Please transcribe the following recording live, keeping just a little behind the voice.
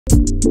We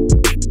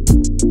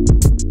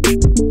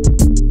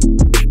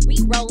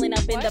rolling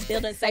up in the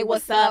building, say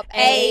what's up,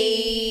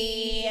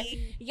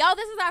 ayy. Yo,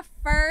 this is our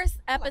first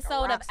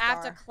episode of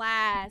After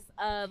Class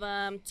of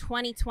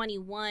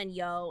 2021,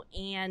 yo,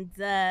 and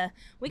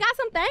we got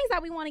some things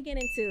that we want to get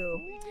into.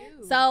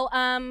 So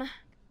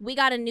we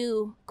got a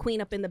new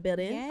queen up in the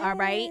building. Yes. All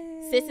right,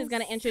 sis is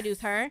gonna introduce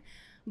her.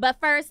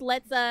 But first,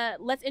 let's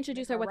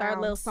introduce her with our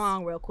little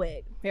song real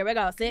quick. Here we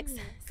go. 6,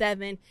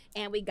 7,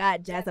 and we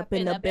got Jazz up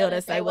in the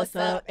building. Say what's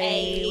up,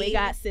 ayy. We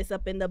got Sis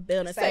up in the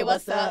building. Say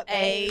what's up,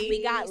 ayy.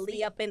 We got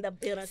Lee up in the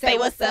building. Say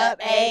what's up,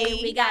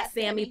 ayy. We got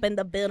Sammy up in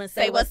the building.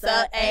 Say what's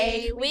up,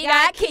 ayy. We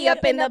got Key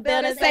up in the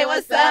building. Say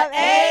what's up,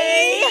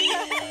 ayy.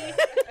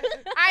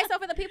 All right. So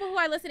for the people who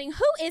are listening,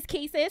 who is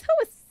Key, sis? Who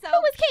is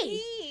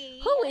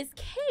Key? Who is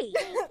Key?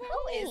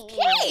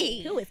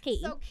 Who is Key?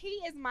 So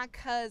Key is my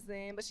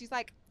cousin, but she's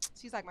like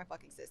my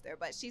fucking sister,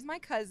 but she's my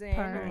cousin,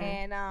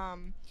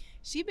 and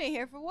she been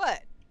here for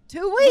what?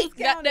 2 weeks.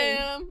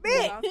 Goddamn.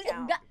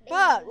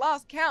 Fuck,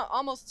 lost count.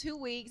 Almost 2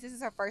 weeks. This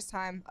is her first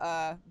time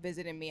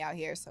visiting me out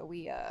here, so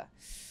we had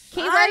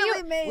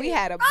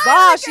a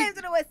ball.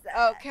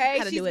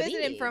 Okay, she's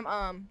visiting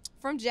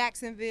from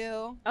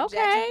Jacksonville. Okay.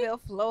 Jacksonville,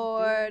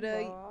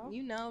 Florida.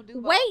 You know,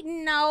 Duval. Wait,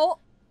 no.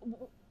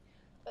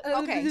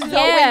 Okay, so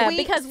yeah, when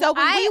we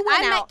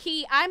met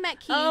Key.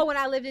 Oh, when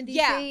I lived in DC.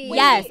 Yeah,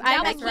 yes,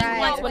 I met Key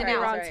once when we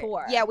were on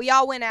tour. Yeah, we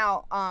all went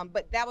out.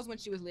 But that was when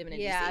she was living in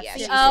DC.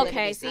 Yeah,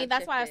 okay. See,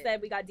 that's why I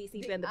said we got DC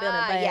in the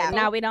building, but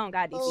now we don't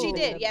got DC. She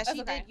did. Yeah,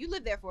 she did. You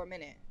lived there for a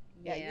minute.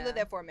 Yeah, you lived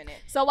there for a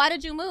minute. So why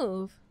did you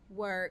move?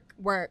 Work.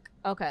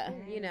 Okay.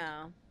 You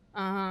know.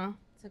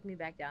 Took me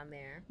back down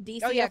there.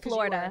 DC or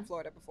Florida? You were in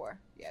Florida before.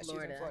 Yeah,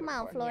 Florida. Come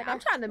on, Florida. Yeah, I'm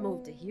trying to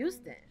move to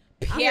Houston.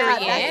 Period.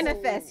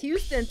 Manifest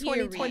Houston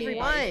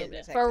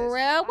 2021. For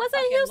real? What's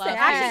in Houston?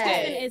 Actually,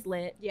 Houston is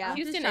lit. Yeah,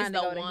 Houston is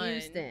the one.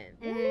 Houston.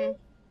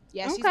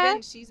 Yeah,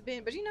 she's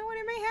been, but you know what?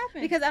 It may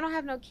happen because I don't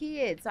have no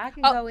kids, so I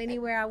can go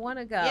anywhere I want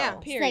to go. Yeah,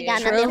 period. They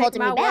got nothing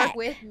holding me back. Work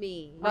with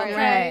me.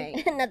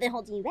 Okay. Nothing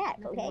holding you back.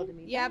 Okay.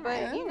 Yeah,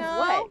 but you know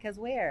what? Because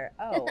where?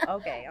 Oh,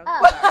 okay.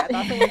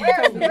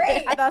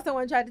 I thought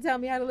someone tried to tell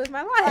me how to live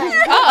my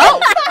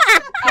life.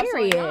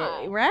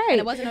 Period. Right. And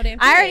it wasn't no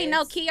damn. I already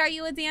know. Key, are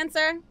you a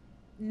dancer?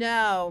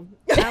 No,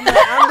 I'm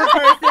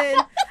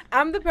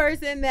the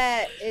person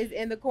that is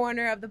in the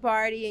corner of the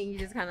party, and you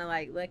just kind of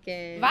like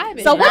looking,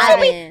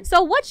 vibing.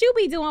 So what you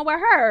be doing with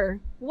her?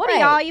 What do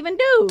y'all even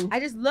do? I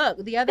just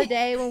look. The other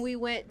day when we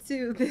went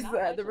to this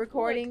the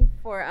recording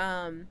for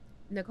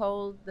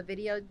Nicole, the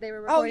video they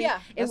were recording. Oh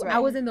yeah, I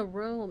was in the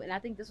room, and I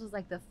think this was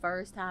like the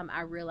first time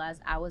I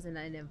realized I was in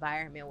an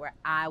environment where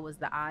I was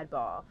the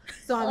oddball.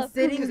 So I'm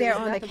sitting there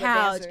on the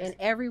couch, and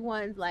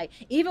everyone's like,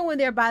 even when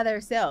they're by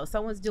themselves,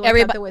 someone's doing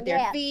something with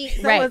their feet.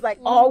 Someone's like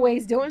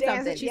always doing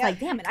something. She's like,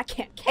 damn it, I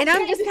can't. And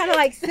I'm just kind of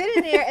like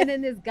sitting there, and then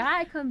this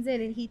guy comes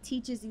in, and he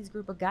teaches these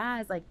group of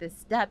guys like this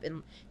step,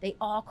 and they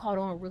all caught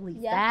on really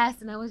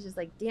fast, and I was just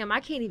like, damn,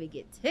 I can't even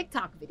get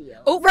TikTok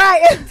videos. Oh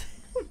right.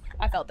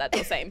 I felt that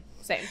the same.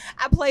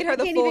 I played her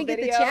the full video. Get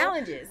the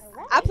challenges.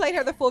 I played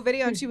her the full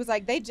video, and she was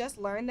like, "They just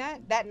learned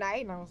that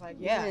night," and I was like,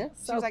 "Yeah."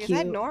 She was like, cute.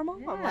 "Is that normal?"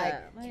 I'm like,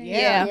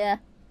 Yeah,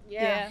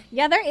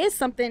 there is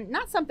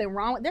not something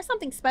wrong. There's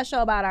something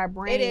special about our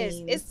brain. It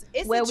is.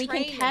 It's where we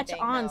can catch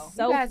on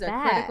so you guys fast.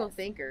 are critical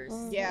thinkers.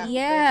 Yeah.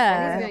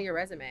 That needs to be on your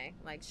resume.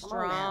 Like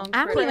strong.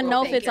 I don't even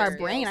know if it's our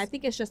brain. I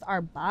think it's just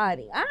our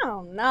body. I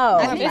don't know.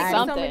 I think it's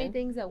so many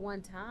things at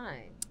one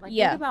time. Like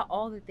think about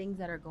all the things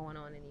that are going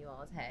on in you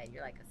all's head.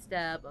 You're like a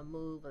step, a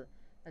move, a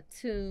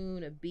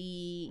tune, a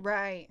beat,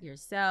 right?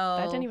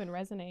 Yourself. That didn't even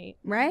resonate,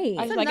 right?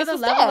 It's another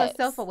level of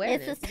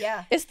self-awareness.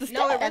 It's the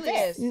no, it really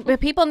is. But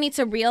people need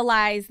to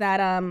realize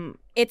that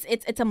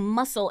it's a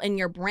muscle in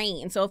your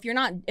brain. So if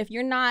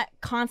you're not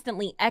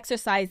constantly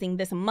exercising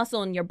this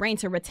muscle in your brain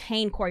to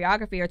retain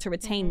choreography or to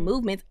retain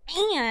movements,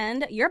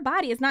 and your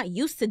body is not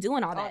used to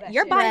doing all that.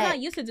 Your body's not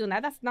used to doing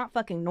that. That's not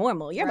fucking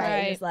normal. Your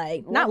body is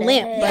like not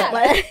limp, but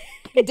like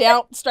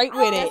down straight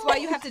with it. That's why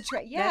you have to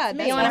train. Yeah,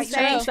 that's what I'm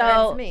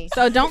saying.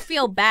 So don't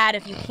feel bad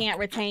if you can't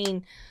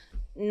retain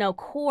no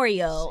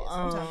choreo.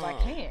 Sometimes I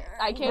can't.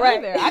 I can't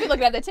either. I be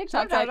looking at the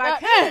TikTok. Sometimes I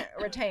can't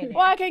retain it.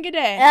 Well, I can't get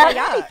that.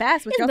 Y'all be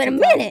fast with it's been a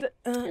minute.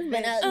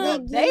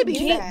 They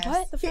be fast.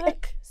 What the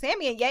fuck?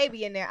 Sammy and Ye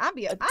be in there. I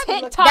be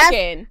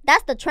talking.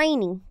 That's the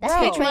training. That's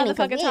the training.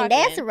 Because we ain't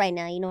dancing right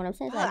now. You know what I'm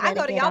saying? So I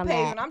go to y'all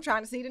page when I'm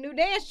trying to see the new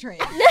dance trend.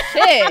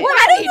 Shit.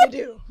 What I need to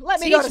do? Let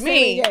me go to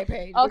Sammy and Ye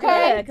page.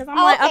 Okay. Because I'm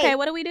like, okay,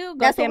 what do we do?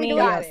 Go Sammy and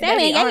Ye.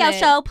 Sammy and Ye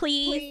show,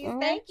 please.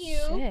 Thank you.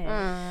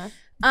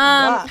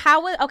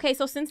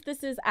 So since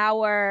this is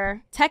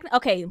our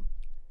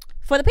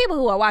for the people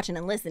who are watching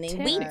and listening,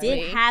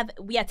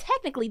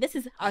 technically this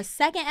is our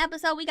second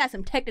episode. We got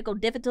some technical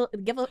difficulties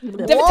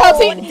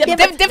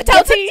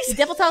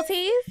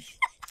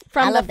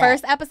from the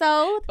first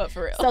episode. But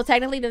for real. So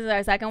technically this is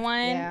our second one.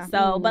 Yeah.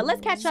 So, but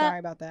let's catch up. Sorry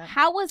about that.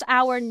 How was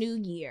our New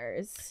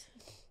Year's?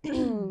 I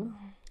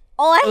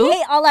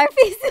hate all our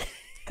faces.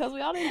 because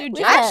we all didn't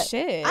do jack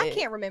shit. I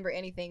can't remember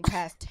anything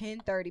past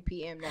 10:30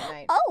 p.m. that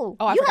night. Oh,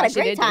 I you had a forgot she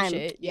great did do time.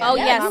 shit. Oh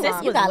yeah, sis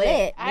you was got lit.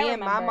 lit. Me and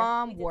my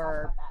mom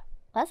were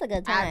That's a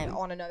good time.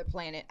 on another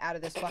planet, out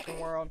of this fucking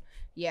world.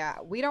 Yeah,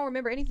 we don't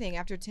remember anything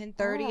after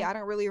 10:30. I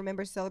don't really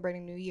remember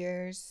celebrating New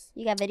Year's.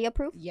 You got video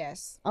proof?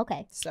 Yes.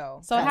 Okay.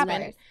 So what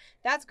happened? Great.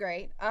 That's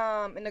great.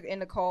 In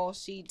Nicole,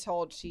 she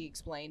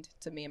explained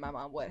to me and my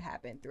mom what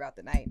happened throughout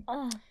the night.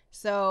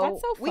 So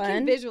That's so we can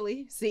fun.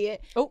 visually see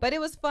it. Oh. But it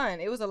was fun.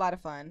 It was a lot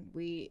of fun.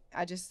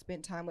 I just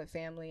spent time with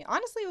family.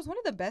 Honestly, it was one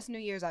of the best New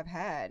Year's I've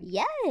had.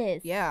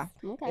 Yes. Yeah.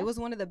 Okay. It was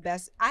one of the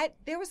best.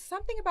 There was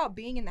something about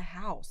being in the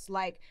house,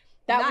 like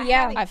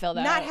I feel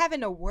that. not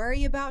having to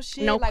worry about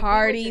shit. No like,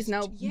 parties,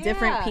 no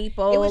different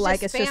people. It was like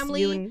just it's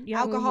family, just you and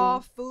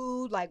alcohol,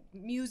 food, like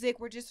music.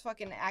 We're just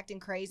fucking acting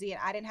crazy,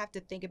 and I didn't have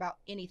to think about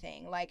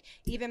anything. Like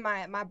even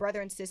my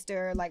brother and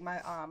sister, like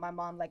my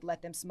mom, like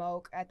let them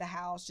smoke at the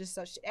house, just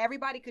so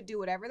everybody could do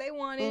whatever they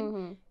wanted.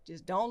 Mm-hmm.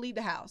 Just don't leave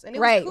the house. And it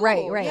Right, was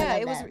cool. right. Yeah,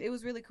 I love it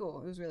was really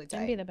cool. It was really That'd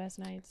tight. be the best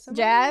nights. Some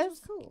Jazz? of it was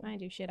cool. I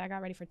didn't do shit. I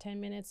got ready for 10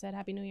 minutes, said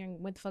Happy New Year,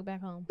 and went the fuck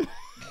back home.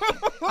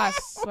 I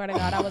swear to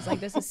God, I was like,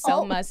 this is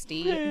so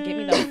musty. Get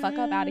me the fuck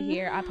up out of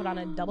here. I put on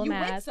a double You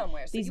went mask.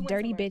 somewhere. So These you went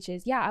dirty somewhere.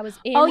 bitches. Yeah, I was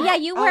in. Oh yeah,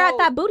 you were at Oh,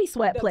 that booty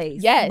sweat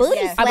place. Yes. Booty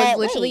Yes. I was sweat,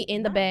 literally wait.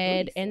 in the Not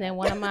bed, booty and then sweat.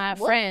 one of my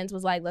friends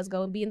was like, let's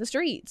go and be in the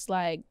streets.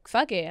 Like,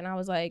 fuck it. And I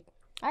was like,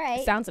 All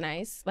right. sounds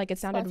nice. Like, it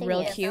sounded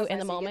real Spontaneous. cute Sounds in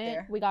the nice to get moment.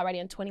 there. We got ready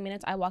in 20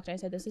 minutes. I walked in, I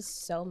said, this is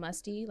so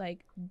musty.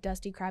 Like,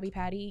 dusty Krabby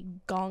Patty,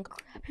 gonk,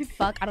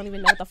 fuck. I don't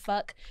even know what the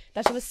fuck.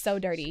 That shit was so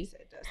dirty.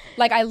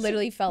 Like, I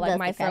literally felt like Dusty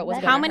my throat was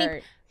Krabby gonna How many-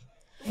 hurt.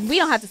 We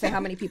don't have to say how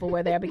many people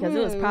were there because it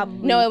was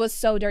probably No, it was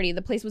so dirty.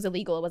 The place was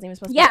illegal. It wasn't even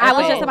supposed to be Yeah, I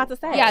was open. just about to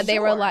say. Yeah, they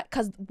were Sure. like,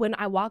 because when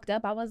I walked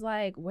up, I was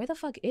like, where the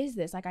fuck is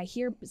this? Like, I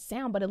hear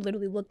sound, but it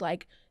literally looked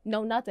like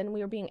no nothing.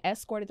 We were being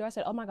escorted through. I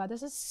said, oh my God,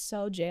 this is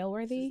so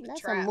jailworthy.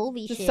 That's Trap. a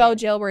movie This shit. is so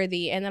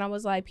jailworthy. And then I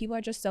was like, people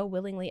are just so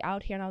willingly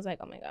out here. And I was like,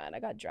 oh my God, I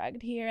got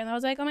dragged here. And I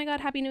was like, oh my God,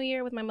 Happy New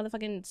Year with my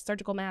motherfucking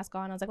surgical mask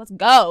on. I was like, let's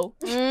go.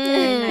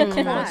 Mm.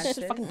 It's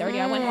just fucking dirty.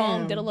 I went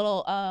home, did a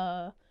little,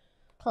 I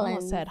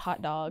almost said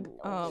hot dog.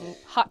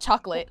 Hot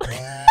chocolate.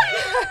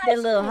 That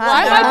little hot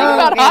Why am I thinking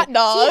about hot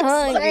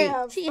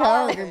dogs? She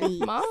hungry.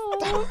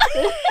 Mom.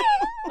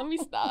 Let me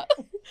stop.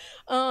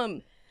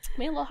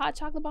 Made a little hot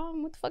chocolate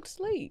bomb. What the fuck to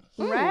sleep?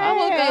 Right. I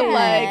woke up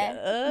like,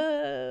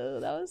 oh,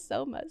 that was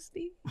so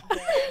musty.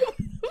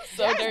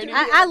 So dirty.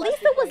 At least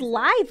it was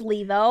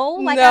lively though.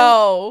 Like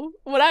no.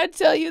 When I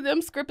tell you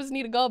them scrippers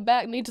need to go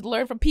back, need to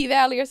learn from P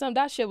Valley or something,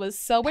 that shit was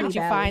so. Where did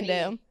you P-Valley. find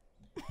them?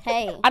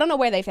 Hey, I don't know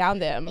where they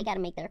found them. they gotta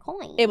make their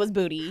coin. It was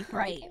booty.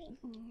 Right.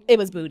 It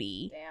was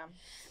booty. Damn.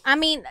 I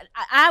mean,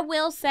 I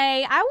will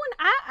say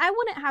I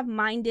wouldn't have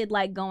minded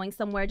like going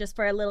somewhere just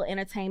for a little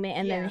entertainment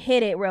and then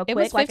hit it real quick. It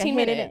was like 15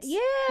 hit minutes. It.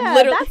 Yeah,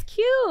 Literally. that's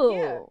cute.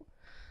 Yeah.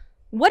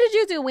 What did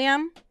you do,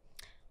 Wham?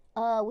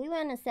 We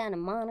went to Santa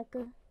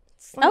Monica.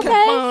 Okay.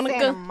 Santa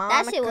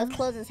That shit was Monica.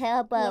 close as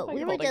hell, but Why we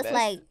you were hold like just this?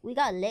 like, we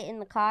got lit in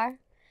the car.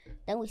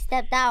 Then we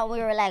stepped out and we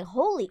were like,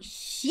 holy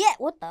shit,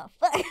 what the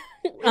fuck?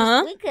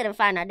 Uh-huh. We couldn't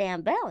find our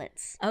damn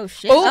balance. Oh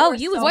shit! Oh, Oh,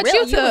 you was what real. you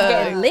You was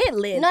getting took?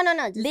 lit. No,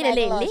 just Lit, like lit,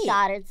 a little lit.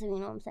 shot or two, you know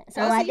what I'm saying?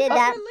 So Oh, I you did guys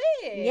that.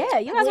 were lit. Yeah,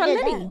 you guys We were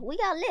did litty. that. We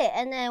got lit,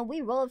 and then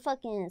we rode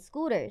fucking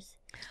scooters.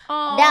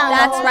 Oh, Down the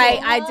That's whole right.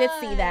 thing. I did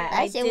see that. That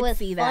I shit did was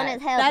see fun that.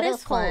 as hell. That but it is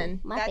was cold. fun.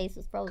 My That- face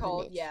was frozen.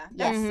 Cold, bitch. yeah.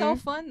 Yes. That's so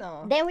fun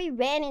though. Then we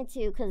ran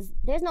into, because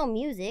there's no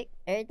music,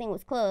 everything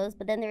was closed,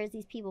 but then there was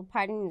these people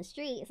partying in the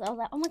street. So I was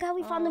like, oh my God,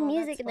 we found the Oh,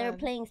 music, that's and they were fun.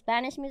 playing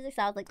Spanish music.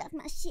 So I was like, that's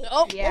my shit.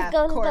 Oh, Yeah, let's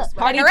go, of course. let's go.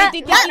 Party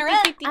Partner up.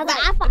 I was like,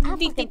 I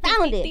fucking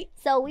found it.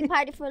 So we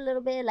partied for a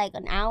little bit, like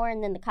an hour,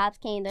 and then the cops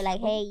came. They're like,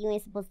 hey, you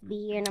ain't supposed to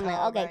be here. And I'm like,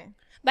 Oh, okay. right.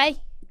 bye.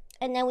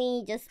 And then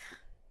we just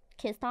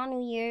kissed on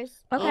New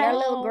Year's, Okay. ate our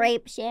little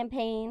grape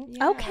champagne.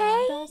 Yeah.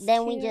 Okay.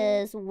 Then we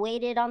just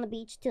waited on the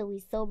beach till we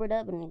sobered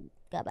up and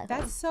got back home.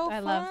 That's so fun. I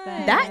love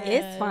that. That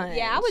is fun.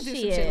 Yeah, I would do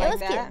some shit It like was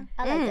that. cute.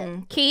 I liked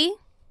it. Key.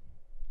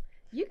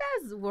 You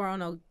guys were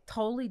on a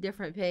totally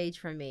different page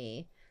from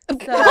me. What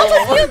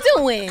was you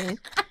doing?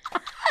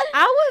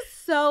 I was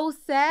so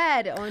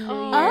sad on New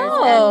Year's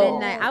Oh. at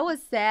midnight. I was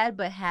sad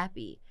but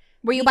happy.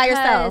 Were you by Because-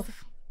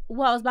 yourself?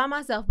 Well, I was by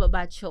myself, but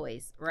by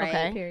choice, right?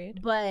 Okay.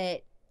 Period.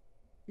 But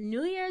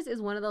New Year's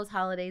is one of those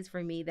holidays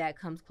for me that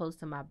comes close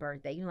to my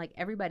birthday. You know, like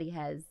everybody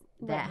has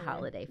that Right.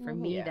 holiday. For Mhm.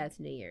 me, Yeah. that's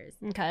New Year's.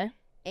 Okay.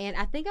 And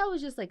I think I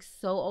was just like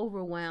so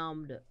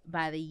overwhelmed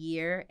by the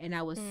year, and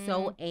I was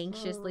so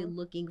anxiously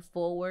looking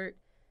forward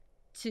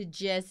to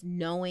just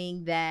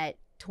knowing that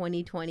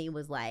 2020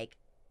 was like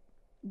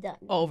Done.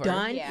 Over.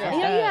 done. Yeah.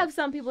 You know, you have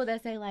some people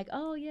that say like,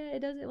 "Oh yeah, it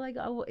doesn't like,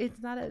 oh,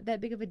 it's not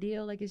that big of a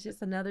deal. Like it's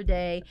just another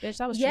day." Bitch,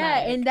 that was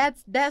Yeah, traumatic.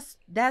 and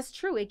that's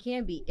true. It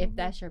can be if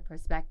that's your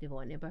perspective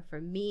on it. But for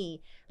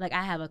me, like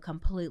I have a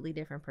completely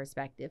different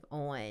perspective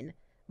on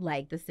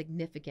like the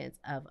significance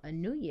of a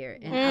new year,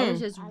 and I was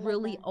just I love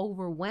really that.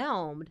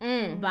 overwhelmed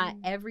by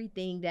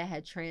everything that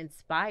had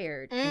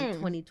transpired in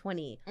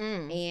 2020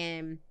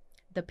 and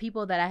the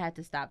people that I had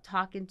to stop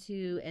talking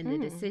to and the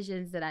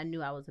decisions that I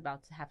knew I was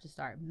about to have to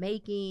start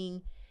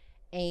making.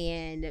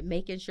 and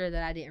making sure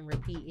that I didn't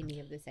repeat any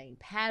of the same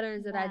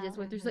patterns that I just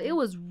went through. So it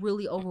was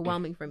really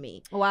overwhelming for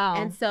me. Wow.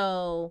 And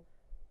so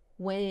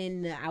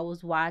when I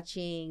was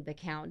watching the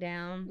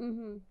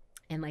countdown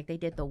and like they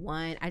did the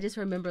one, I just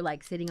remember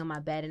like sitting on my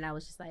bed and I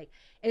was just like,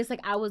 it's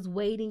like I was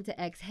waiting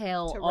to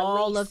exhale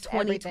all of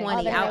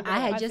 2020. I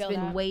had just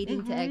been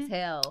waiting to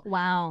exhale.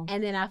 Wow.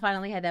 And then I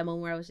finally had that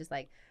moment where I was just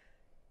like,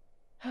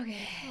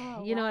 okay,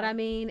 you know what I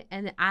mean?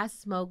 And then I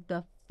smoked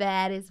the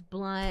fattest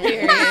blunt.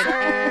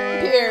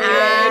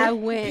 I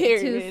went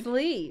to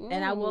sleep,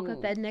 and I woke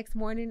up that next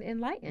morning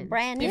enlightened.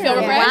 Brand new. You feel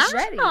refreshed?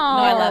 Ready. No,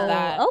 I love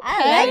that. Okay.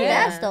 I like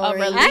that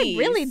story. I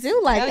really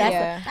do like that.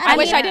 Yeah. I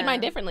wish I did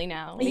mine differently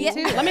now. Me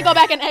too. Let me go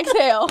back and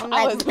exhale.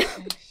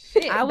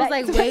 I was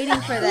like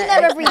waiting for that.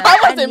 You never breathe. I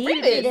wasn't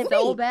needed breathing. it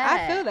so bad.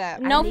 I feel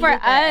that. No, for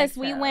needed that us,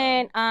 we exhale.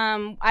 went,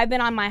 I've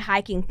been on my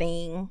hiking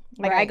thing.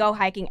 Like, I go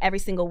hiking every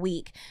single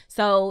week.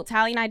 So,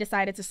 Tally and I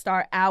decided to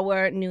start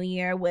our new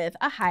year with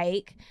a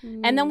hike.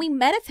 And then we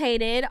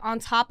meditated on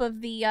top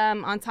of the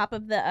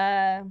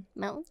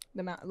mountain.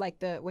 The mountain, like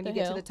when you The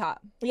get to hill. the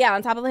top. yeah,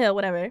 on top of the hill,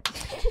 whatever.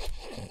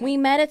 We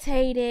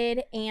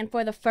meditated, and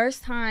for the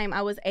first time,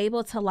 I was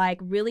able to like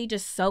really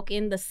just soak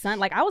in the sun.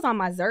 Like, I was on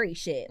my Zuri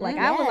shit. Like,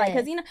 I was like,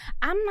 because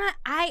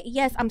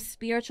yes, I'm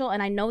spiritual,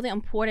 and I know the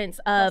importance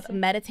of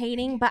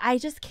meditating, but I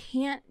just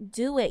can't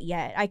do it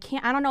yet. I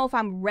don't know if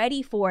I'm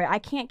ready for it. I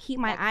can't keep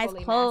my eyes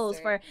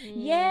closed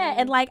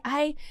and like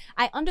I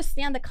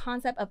understand the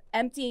concept of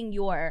emptying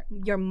your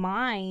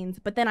mind,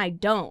 but then I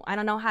don't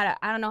know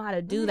how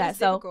to do that.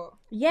 So difficult.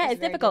 yeah,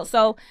 it's difficult.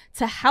 So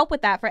to help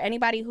with that, for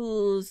anybody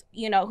who's,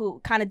 who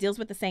kind of deals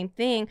with the same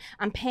thing,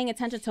 I'm paying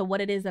attention to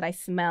what it is that I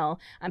smell.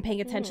 I'm paying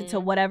attention to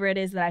whatever it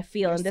is that I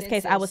feel. In this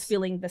case, I was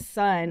feeling the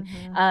sun.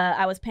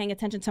 I was paying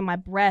attention to my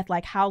breath.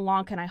 Like, how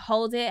long can I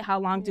hold it? How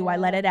long do I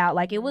let it out?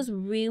 Like, it was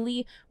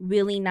really,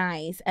 really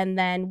nice. And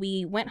then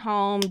we went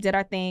home, did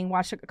our thing,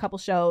 watched a couple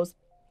shows.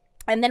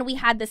 And then we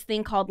had this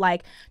thing called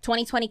like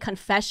 2020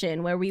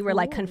 confession, where we were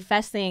like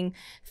confessing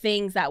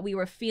things that we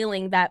were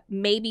feeling that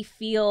maybe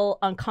feel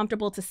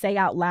uncomfortable to say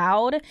out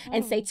loud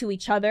and say to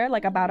each other,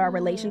 like about our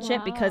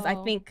relationship. Because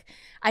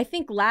I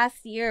think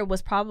last year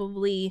was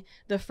probably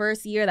the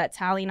first year that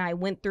Tally and I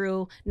went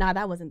through. Nah,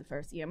 that wasn't the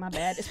first year. My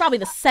bad. It's probably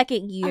the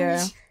second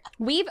year.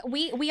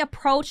 We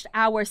approached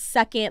our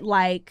second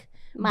like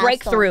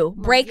breakthrough.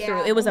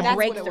 Yeah. It was a That's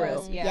breakthrough. What it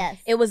was. Yeah. Yes.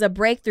 It was a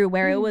breakthrough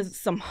where it was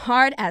some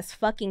hard as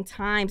fucking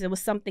times. It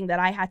was something that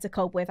I had to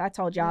cope with. I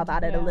told y'all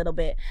about it a little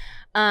bit.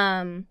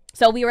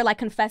 So we were like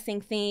confessing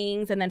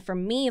things, and then for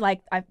me,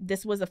 like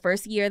this was the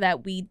first year that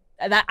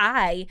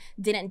I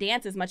didn't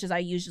dance as much as I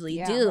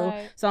usually do.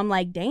 Right. So I'm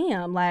like,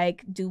 damn,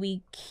 like, do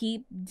we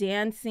keep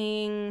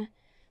dancing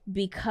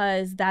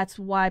because that's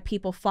why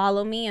people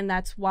follow me and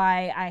that's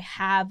why I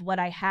have what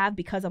I have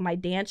because of my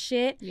dance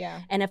shit?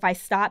 Yeah. And if I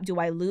stop, do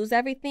I lose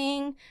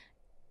everything?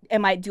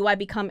 Do I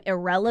become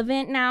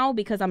irrelevant now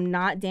because I'm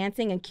not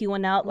dancing and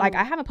queuing up? Like,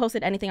 I haven't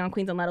posted anything on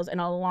Queens and Letos in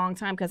a long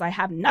time because I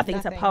have nothing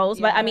to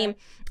post. But I mean,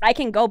 I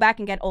can go back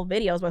and get old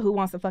videos, but who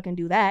wants to fucking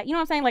do that? You know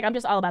what I'm saying? Like, I'm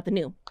just all about the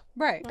new.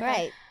 Right.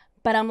 Right.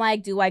 But I'm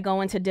like, do I go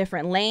into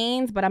different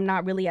lanes, but I'm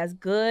not really as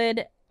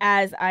good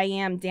as I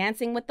am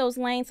dancing with those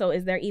lanes? So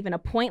is there even a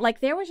point? Like,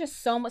 there was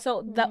just so much.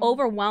 So the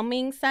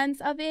overwhelming sense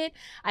of it,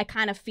 I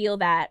kind of feel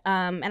that.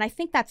 And I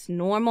think that's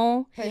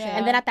normal.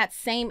 And then at that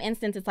same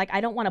instance, it's like,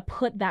 I don't want to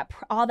put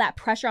all that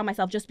pressure on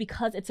myself just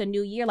because it's a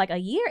new year. Like, a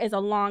year is a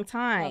long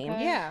time.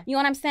 Okay. Yeah. You know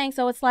what I'm saying?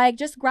 So it's like,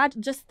 just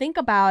think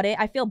about it.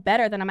 I feel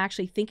better than I'm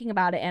actually thinking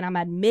about it, and I'm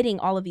admitting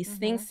all of these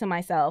things to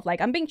myself.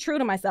 Like, I'm being true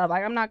to myself.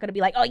 Like, I'm not going to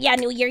be like, oh yeah,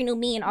 new year, new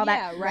me and all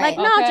that. Right. Like,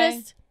 no,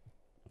 just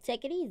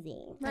take it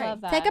easy.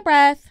 Love that. take a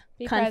breath,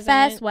 Be confess,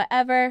 present.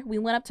 whatever. We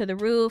went up to the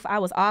roof. I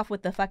was off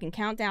with the fucking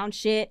countdown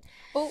shit.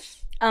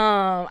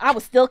 I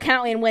was still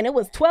counting when it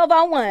was 12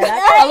 on 1.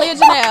 Aliya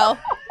Janell.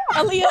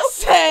 Aliya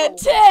said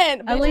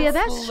 10. Aliya,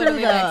 that's true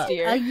Literally though. next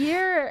year. A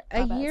year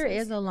bad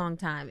is a long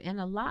time,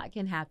 and a lot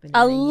can happen.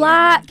 A in a year.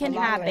 lot can A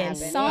lot can happen. happen.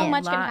 So Yeah.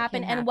 much A can lot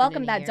happen. can And happen welcome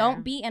in a that. year.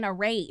 Don't be in a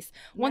race.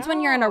 Once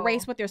when you're in a No.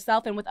 race with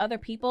yourself and with other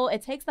people,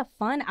 it takes the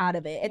fun out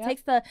of it. It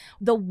takes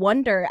the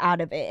wonder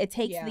out of it. It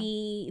takes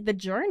the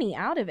journey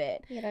out of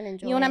it. You don't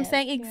enjoy You know what I'm it.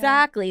 saying?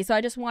 Exactly. So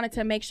I just wanted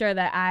to make sure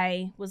that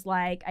I was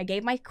like, I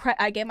gave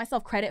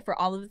myself credit for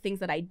all of the things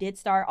that I did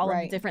start, all of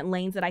the different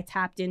lanes that I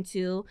tapped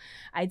into.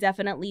 I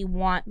definitely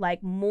want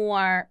like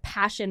more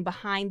passion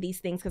behind these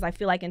things, because I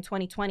feel like in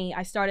 2020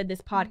 I started this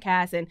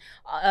podcast and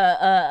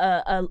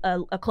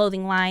a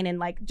clothing line and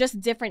like just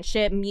different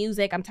shit,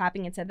 music. I'm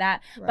tapping into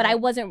that, but I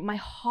wasn't. My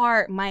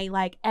heart, my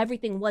like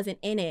everything wasn't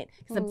in it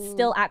because I'm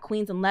still at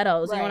Queens and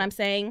Letos. You know what I'm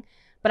saying?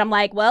 But I'm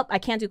like, well, I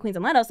can't do Queens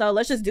and Letos, so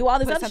let's just do all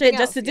this other shit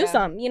just to do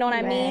something. You know what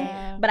I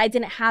mean? But I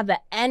didn't have the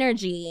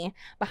energy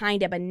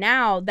behind it. But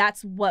now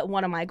that's what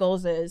one of my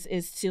goals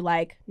is to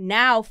like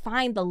now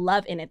find the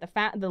love in it.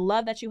 The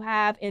love that you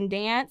have in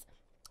dance,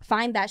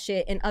 find that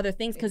shit in other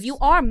things, because you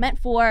are meant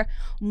for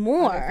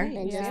more.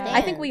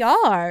 I think we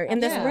are in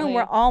this room.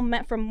 We're all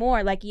meant for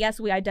more. Like, yes,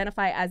 we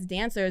identify as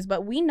dancers,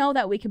 but we know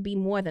that we could be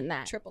more than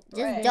that. Triple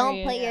threat. Just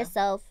don't put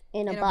yourself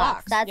in a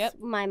box. That's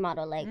my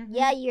motto. Like,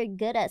 yeah, you're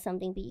good at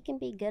something, but you can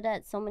be good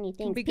at so many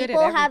things.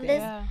 People have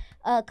this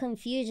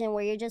confusion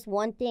where you're just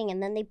one thing,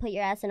 and then they put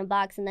your ass in a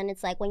box, and then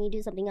it's like when you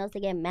do something else, they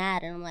get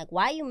mad, and I'm like,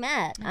 why are you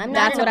mad? I'm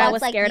not. That's what I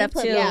was scared of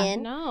too.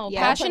 No,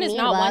 passion is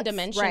not one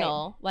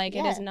dimensional. Like,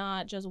 it is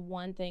not just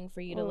one thing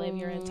for you to live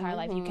your entire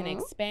life. You can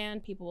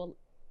expand. People will.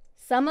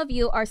 Some of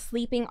you are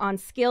sleeping on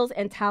skills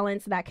and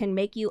talents that can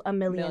make you a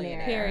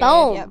millionaire. Period.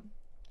 Boom. Yep.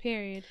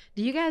 Period.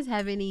 Do you guys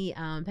have any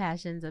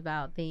passions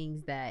about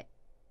things that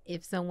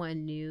if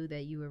someone knew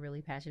that you were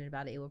really passionate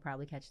about it, it would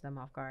probably catch them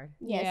off guard?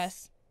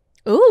 Yes.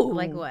 Ooh.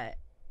 Like what?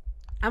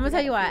 I'm going to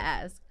tell you why I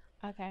asked.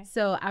 Okay.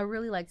 So I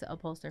really like to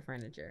upholster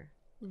furniture.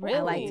 Really?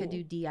 I like to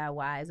do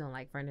DIYs on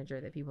like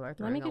furniture that people are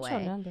throwing away. Let me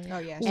get your number. Oh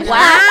yeah.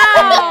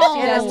 Wow.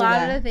 And a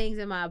lot of the things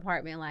in my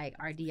apartment like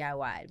are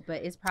DIY,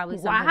 but it's probably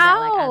something that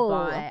like I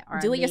bought or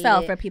do it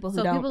yourself for people who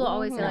don't. So people will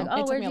always say like,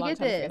 "Oh, where'd you get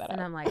this?" And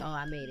I'm like, "Oh,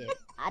 I made it."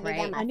 I did that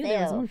myself. I knew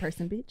there was one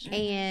person, bitch.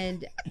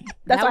 And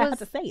that's why I had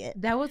to say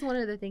it. That was one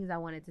of the things I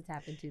wanted to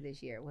tap into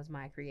this year was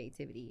my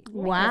creativity.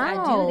 Wow.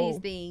 Because I do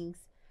these things.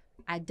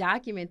 I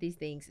document these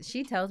things.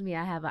 She tells me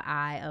I have an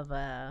eye of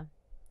a.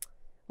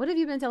 What have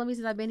you been telling me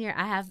since I've been here?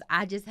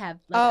 I just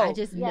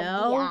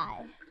know.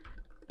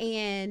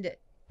 And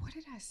what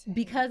did I say?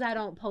 Because I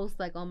don't post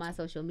like on my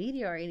social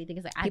media or anything,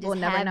 it's like people I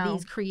just have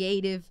these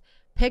creative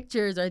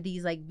pictures or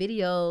these like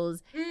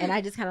videos, and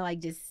I just kind of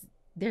like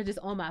they're just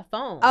on my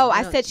phone. Oh,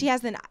 I said she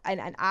has an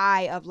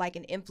eye of like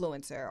an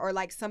influencer or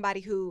like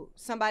somebody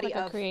like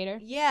a creator.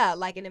 Yeah,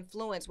 like an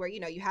influence where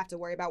you have to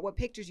worry about what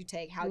pictures you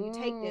take, how you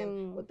take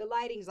them, what the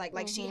lighting's like.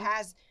 Like she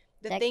has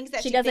the things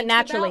that she does it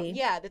naturally. About,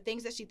 yeah, the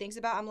things that she thinks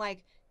about. I'm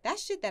like,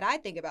 that's shit that I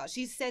think about.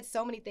 She's said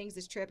so many things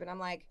this trip, and I'm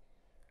like,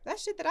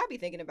 that's shit that I be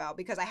thinking about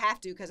because I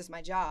have to because it's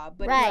my job.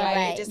 But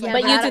right. Just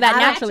but you do that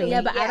naturally.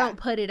 I don't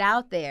put it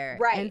out there.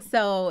 Right. And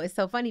so it's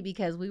so funny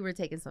because we were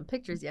taking some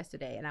pictures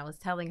yesterday, and I was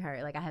telling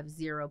her like I have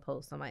 0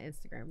 posts on my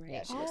Instagram, right?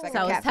 Yeah, she looks like so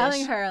a I was catfish.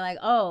 telling her like,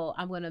 oh,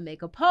 I'm gonna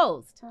make a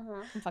post.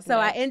 So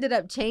I ended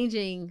up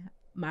changing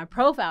my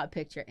profile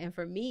picture, and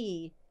for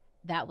me,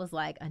 that was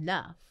like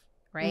enough.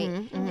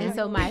 Right. And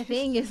so my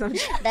thing is that's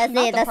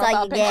it. That's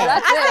all you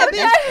get.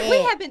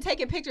 We have been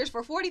taking pictures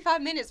for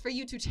 45 minutes for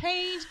you to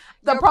change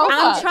the profile.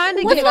 I'm trying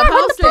to get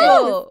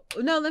comfortable.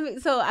 No,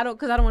 because I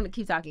don't want to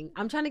keep talking.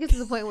 I'm trying to get to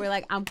the point where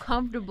like I'm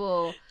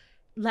comfortable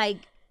like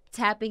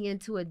tapping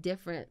into a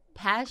different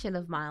passion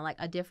of mine, like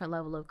a different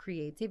level of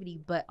creativity,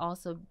 but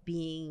also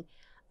being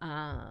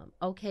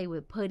okay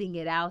with putting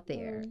it out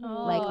there.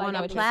 Like on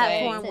a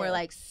platform where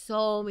like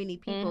so many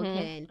people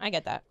can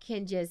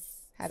just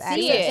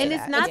see it. And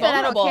it's not that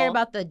I don't care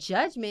about the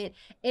judgment.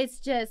 It's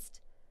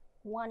just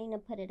wanting to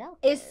put it out.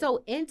 It's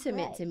so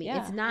intimate to me.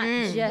 Yeah. It's not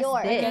just this.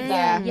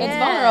 It's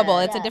vulnerable.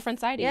 It's a different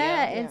side of you.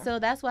 And so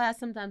that's why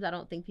sometimes I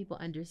don't think people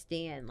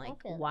understand like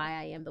why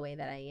I am the way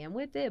that I am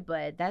with it.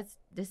 But that's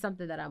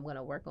something that I'm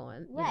gonna work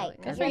on. Right.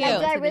 You know,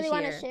 do I really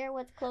want to share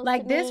what's close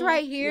like to this me?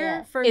 right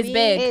here for it's me?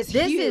 Big. This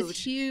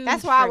is huge.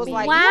 That's why I was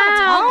like,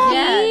 wow.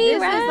 This is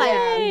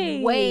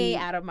like way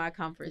out of my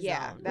comfort zone.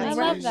 Yeah, that's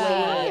I love that.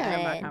 way out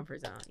of my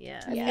comfort zone.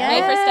 Yeah.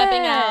 Hey, for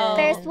stepping out.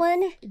 First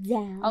one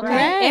down.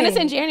 Okay. And it's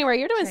in January.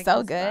 You're doing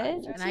so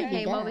good. And I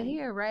came over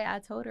here, right? I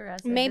told her, I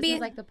said, maybe this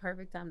is like the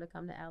perfect time to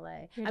come to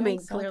LA. I mean,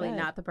 clearly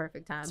not the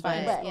perfect time,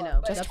 fine. but you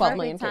know, just 12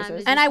 million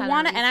cases. And I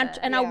want to,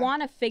 and I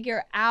want to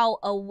figure out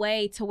a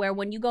way to where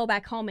when you go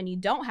back home and you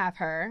don't have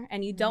her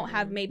and you don't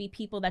have maybe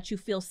people that you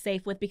feel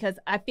safe with, because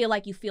I feel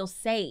like you feel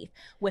safe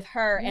with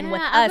her and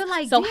with us.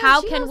 Like, so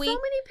how can we? So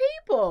many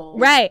people,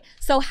 right?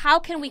 So how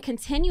can we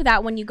continue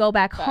that when you go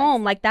back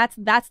home? Like that's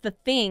the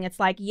thing. It's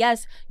like,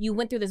 yes, you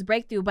went through this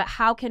breakthrough, but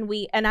how can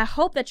we? And I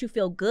hope that you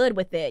feel good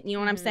with it. You know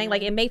what I'm saying?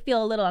 Like it may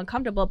feel a little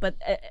uncomfortable, but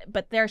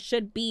there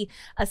should be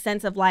a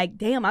sense of like,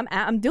 damn,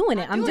 I'm doing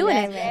it. I'm doing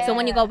it. Yeah. So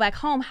when you go back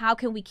home, how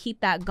can we keep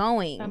that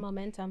going? That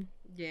momentum.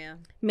 Yeah.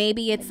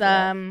 Maybe it's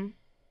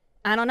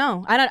I don't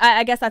know.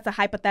 I guess that's a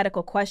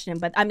hypothetical question,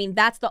 but I mean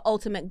that's the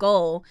ultimate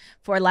goal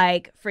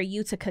for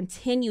you to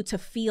continue to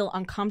feel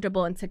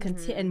uncomfortable and to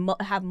continue and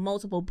have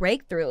multiple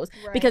breakthroughs,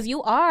 because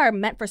you are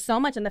meant for so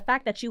much, and the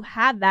fact that you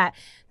have that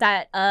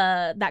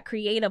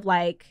creative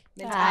mentality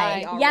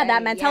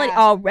that mentality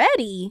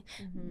already.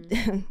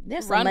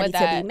 There's some money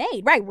to be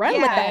made, right? Run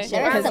with that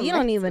shit, because you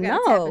don't even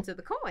know. Tap into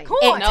the coin.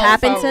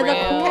 Tap into the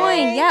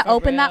coin. Yeah,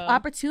 open real. that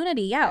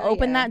opportunity. Yeah,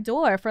 open that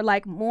door for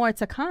more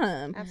to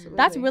come. Absolutely.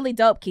 That's really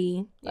dope, Key.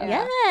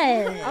 Yeah.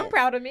 Yes. I'm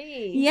proud of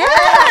me. Yeah.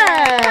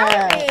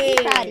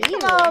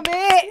 Come on,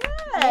 bitch.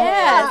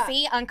 Yeah.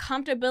 See,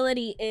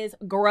 uncomfortability is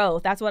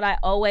growth. That's what I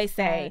always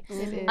say.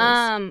 It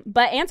is.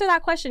 But answer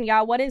that question,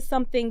 y'all. What is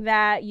something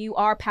that you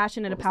are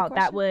passionate about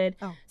that would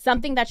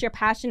something that you're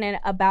passionate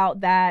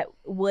about that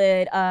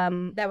would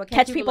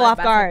catch people off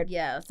guard?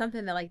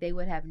 Something that they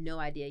would have no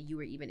idea you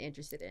were even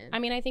interested in. I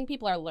mean, I think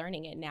people are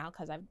learning it now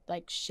because I've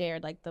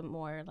shared the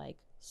more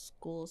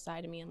school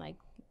side of me and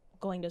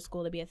going to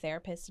school to be a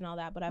therapist and all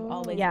that, but I've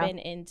always been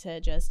into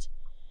just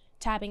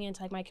tapping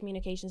into like my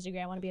communications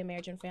degree. I want to be a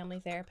marriage and family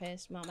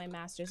therapist, want my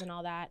master's and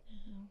all that.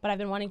 But I've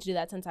been wanting to do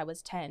that since I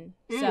was 10.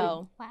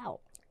 So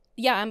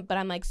yeah,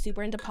 I'm like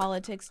super into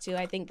politics too.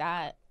 I think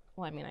that,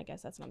 well, I mean, I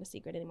guess that's not a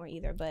secret anymore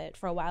either, but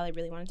for a while I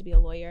really wanted to be a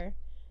lawyer.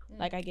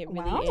 Like I get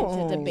really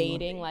into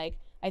debating, like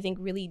I think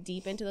really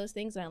deep into those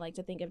things, and I like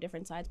to think of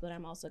different sides, but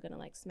I'm also gonna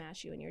like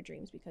smash you in your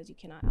dreams because you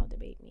cannot out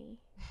debate me.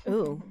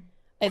 Ooh.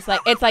 It's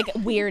like a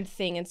weird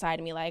thing inside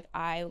of me. Like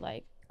I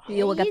like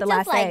you will get the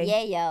last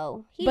say.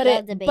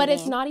 But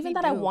it's not even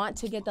that I want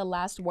to get the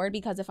last word,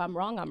 because if I'm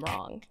wrong, I'm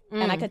wrong,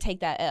 and I could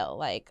take that L.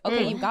 Like,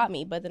 okay, you got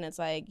me, but then it's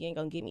like you ain't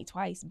gonna get me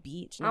twice,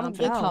 bitch. Now I'm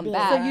gonna come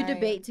back. So you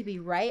debate to be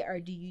right,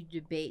 or do you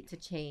debate to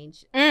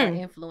change or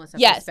influence?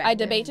 Yes, I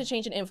debate to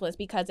change and influence,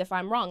 because if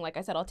I'm wrong, like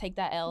I said, I'll take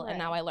that L, and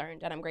now I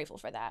learned, and I'm grateful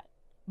for that.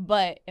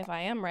 But if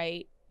I am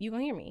right, you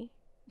gonna hear me.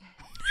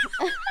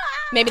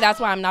 Maybe that's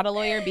why I'm not a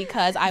lawyer,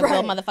 because I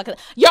will motherfucker.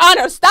 Your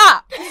Honor,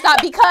 stop,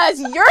 because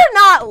you're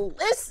not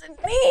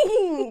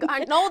listening.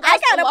 I know that's I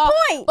got the a law,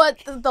 point,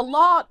 but the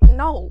law,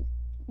 no,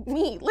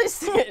 me,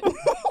 listen.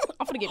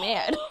 I'm gonna get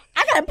mad.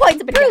 I got a point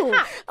to prove.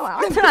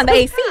 Turn on the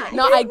AC.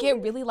 No, I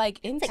get really like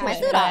into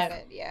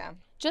it.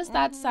 Just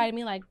that side of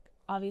me, like.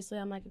 Obviously,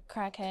 I'm like a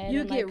crackhead.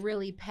 You get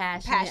really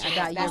passionate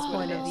about your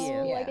point of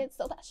view. I get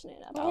so passionate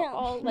about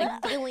all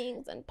like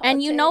feelings and politics.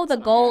 And you know the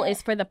goal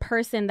is for the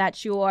person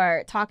that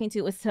you're talking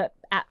to is to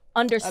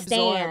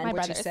understand. My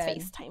brother is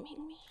FaceTiming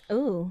me.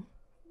 Ooh.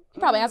 He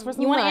probably asked for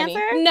some money. You want to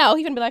answer? No,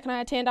 he's gonna be like, "Can I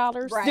have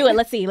 $10?" Right. Do it.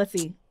 Let's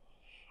see.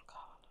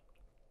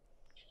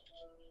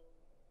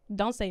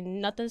 Don't say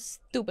nothing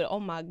stupid. Oh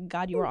my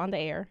God, you were on the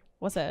air.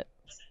 What's up?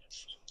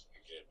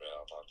 Good, bro.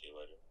 I'll talk to you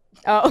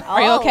later.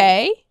 Are you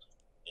okay?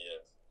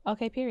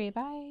 Okay, period.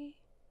 Bye.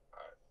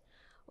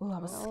 Oh, I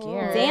was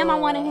scared. Damn, I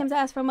wanted him to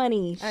ask for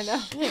money. I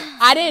know.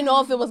 I didn't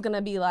know if it was going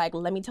to be like,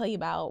 let me tell you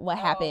about what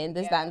happened,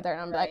 this, that, and third.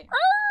 I'm like,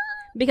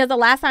 because the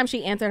last time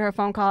she answered her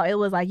phone call, it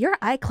was like, your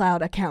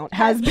iCloud account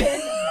has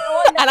been.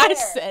 And I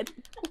said,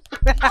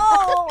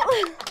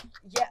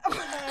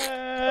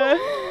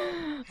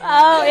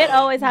 Oh, it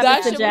always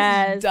happens to shit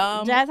Jazz. was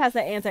dumb. Jazz has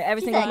to answer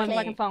every single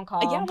motherfucking phone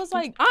call. Yeah, I was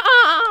like,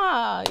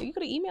 you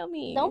could have emailed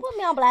me. Don't put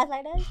me on blast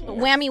like that.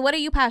 Whammy, what are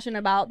you passionate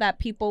about that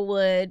people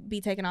would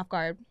be taken off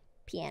guard?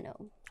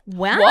 Piano.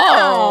 Wow.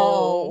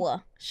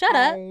 Whoa. Shut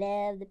up. I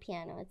love the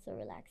piano. It's so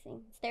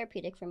relaxing. It's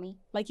therapeutic for me.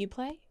 Like you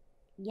play?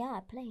 Yeah, I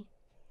play.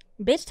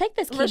 Bitch, take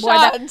this keyboard.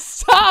 Rashad,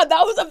 stop. That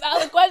was a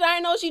valid question. I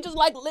didn't know she just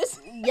like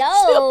listen. Yo,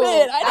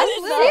 I'm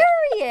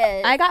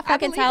serious. I got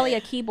fucking Tally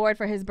a keyboard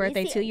for his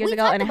birthday 2 years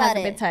ago, and it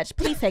hasn't been touched.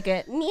 Please take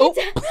it. Please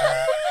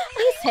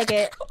take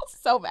it.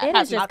 So bad. It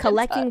is just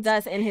collecting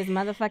dust in his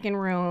motherfucking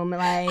room.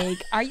 Like,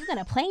 are you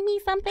gonna play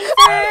me something,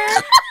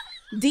 sir?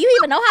 Do you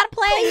even know how to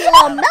play a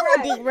little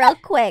melody real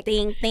quick?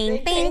 Ding,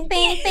 ding, ding,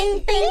 ding,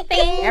 ding, ding,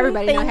 ding.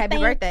 Everybody know happy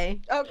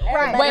birthday.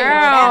 Right.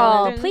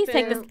 Girl, please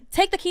take this.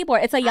 Take the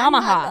keyboard. It's a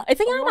Yamaha.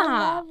 It's a Yamaha.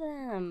 I love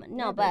them.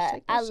 No,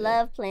 but I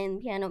love playing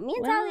the piano. Me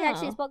and Tally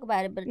actually spoke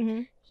about it, but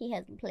he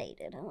hasn't played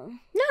it.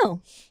 No,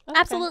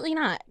 absolutely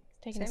not.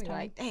 Taking his time.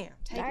 Like, damn.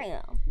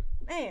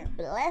 Damn.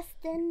 Blessed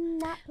and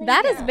not playing.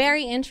 That is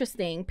very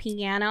interesting.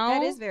 Piano.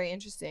 That is very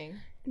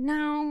interesting.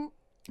 No.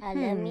 I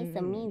love me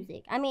some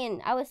music. I mean,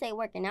 I would say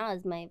working out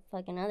is my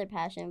fucking other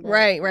passion. But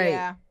right.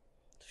 Yeah.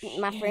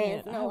 My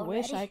friends know I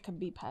wish already. I could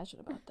be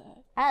passionate about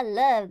that. I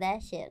love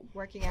that shit.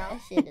 Working out.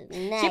 That shit is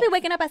nice. She be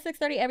waking up at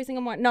 6:30 every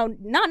single morning. No,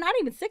 not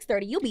even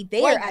 6:30. You'll be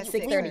there at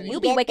 6:30. You'll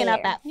be waking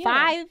up at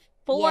 5,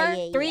 4,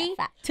 3,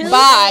 2.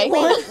 Bye.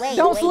 Wait.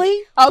 Don't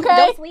sleep. Okay.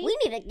 Don't sleep. We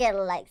need to get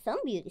like some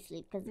beauty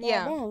sleep because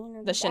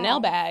the Chanel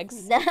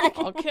bags.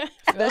 Okay.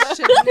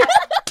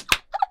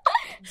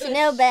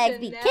 Chanel bags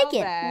be kicking.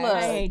 Look,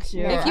 I hate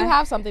you. if you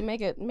have something, make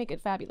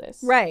it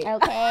fabulous. Right.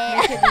 Okay.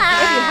 If you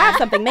have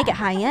something, make it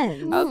high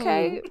end.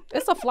 Okay.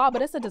 It's a flaw,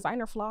 but it's a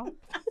designer flaw.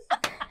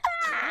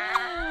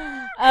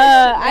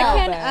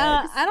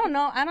 I don't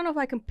know. I don't know if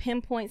I can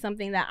pinpoint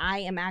something that I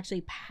am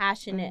actually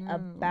passionate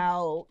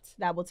about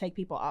that will take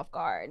people off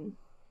guard.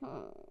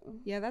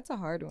 Yeah, that's a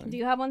hard one. Do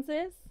you have one,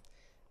 sis?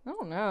 I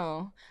don't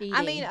know. Eating.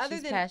 I mean,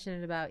 she's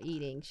passionate about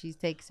eating. She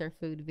takes her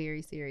food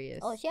very serious.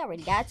 Oh, she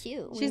already got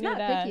you. She's not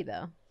picky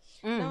though.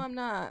 No, I'm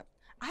not.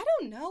 I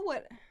don't know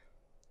what.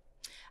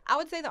 I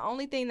would say the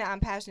only thing that I'm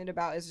passionate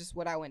about is just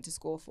what I went to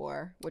school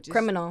for, which is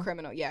criminal.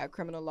 Yeah,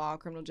 criminal law,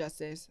 criminal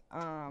justice.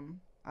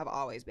 I've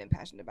always been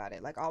passionate about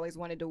it. Like, always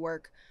wanted to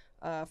work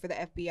for the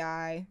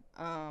FBI.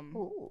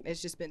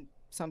 It's just been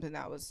something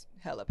that I was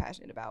hella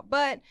passionate about.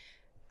 But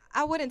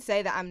I wouldn't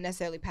say that I'm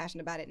necessarily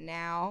passionate about it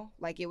now.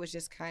 Like, it was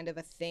just kind of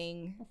a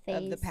thing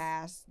of the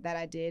past that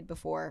I did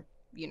before,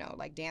 you know,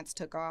 like dance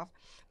took off.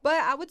 But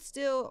I would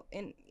still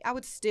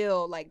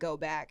like go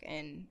back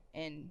and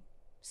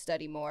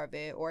study more of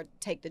it or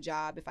take the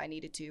job if I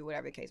needed to,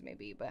 whatever the case may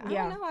be. But I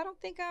don't know. I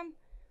don't think I'm.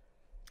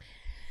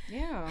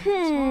 Yeah.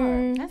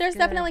 There's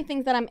definitely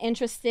things that I'm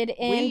interested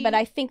in, but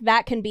I think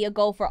that can be a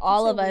goal for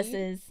all of us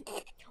is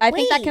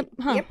think that can.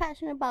 You're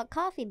passionate about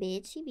coffee,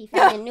 bitch. She be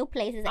finding new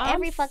places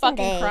every fucking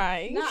day.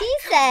 Crying. She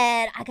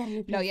said, "I got a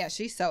new place." No, yeah,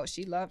 she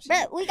loves.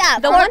 But we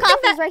got 4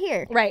 coffees right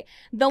here. Right.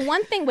 The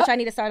one thing which I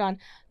need to start on.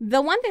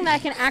 The one thing that I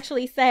can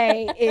actually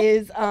say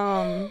is,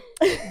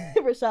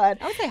 Rashad,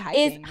 I would say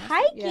hiking. Is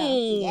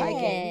hiking. Yeah.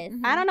 Yes.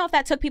 I don't know if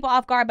that took people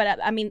off guard, but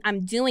I mean,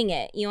 I'm doing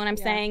it. You know what I'm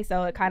saying?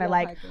 So it kind of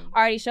like hiking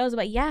already shows.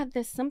 But yeah,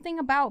 there's something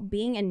about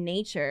being in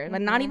nature.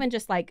 Like not even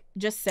just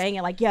saying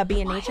it like, yeah, be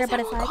in nature, but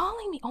it's like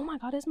calling me. Oh my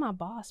God, it's my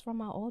boss from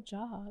my old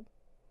job.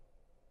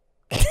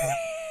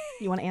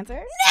 You want to answer? No,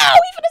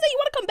 he's gonna say you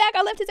want to come back.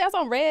 I left his ass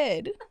on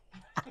red.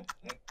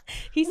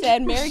 He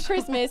said, "Merry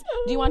Christmas.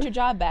 Do you want your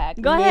job back?"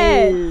 Go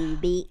ahead,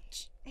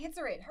 bitch.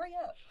 Answer it. Hurry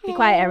up. Be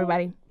quiet,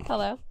 everybody.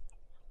 Hello.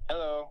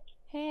 Hello.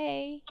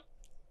 Hey.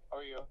 How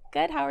are you?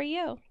 Good. How are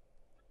you?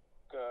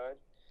 Good.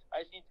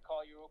 I just need to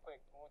call you real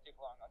quick. It won't take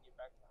long. I'll have you get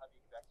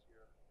back to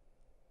your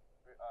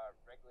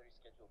regularly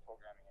scheduled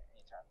programming at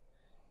any time.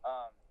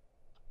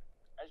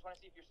 I just want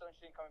to see if you're still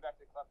interested in coming back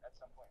to the club at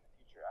some point in the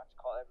future. I have to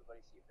call everybody,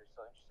 see if they're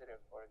still interested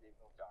or they've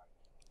moved on.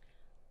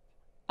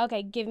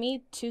 Okay, give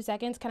me 2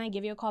 seconds. Can I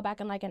give you a call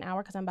back in like an hour?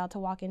 Because I'm about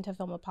to walk in to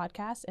film a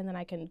podcast, and then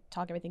I can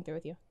talk everything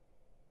through with you.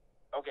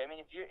 Okay, I mean,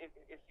 if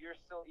you're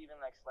still even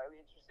like slightly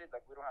interested,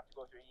 like we don't have to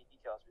go through any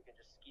details. We can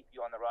just keep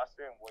you on the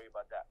roster and worry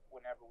about that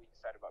whenever we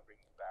decide about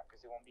bringing you back.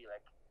 Because it won't be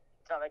like,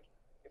 it's not like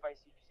if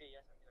you say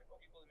yes, I'll be like,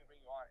 okay, cool, let me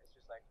bring you on. It's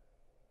just like,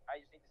 I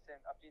just need to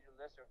send an updated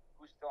list of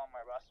who's still on my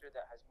roster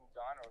that has moved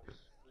on or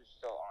who's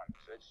still on.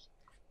 So it's,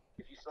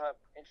 if you still have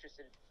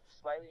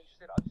slightly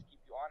interested, I'll just keep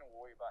you on and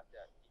we'll worry about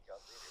the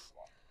details later if you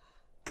want.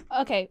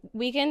 Okay,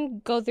 we can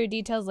go through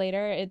details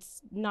later.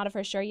 It's not a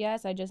for sure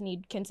yes. I just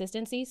need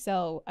consistency.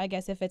 So I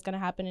guess if it's going to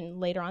happen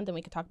later on, then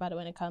we can talk about it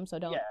when it comes. So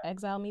don't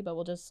exile me, but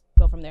we'll just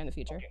go from there in the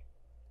future. Okay.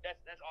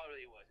 That's all it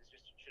really was. It's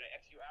just, should I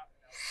X you out?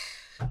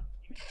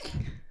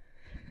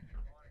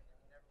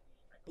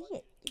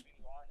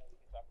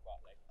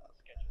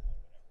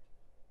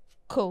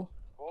 Cool.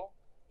 Cool?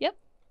 Yep.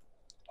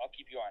 I'll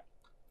keep you on.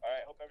 All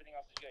right, hope everything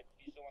else is good.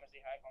 If you still want to say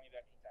hi, call me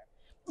back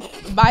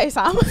anytime. Bye,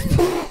 Sam.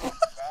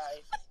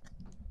 Bye.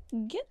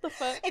 Get the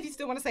fuck. If you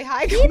still want to say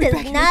hi, call me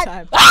back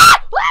anytime.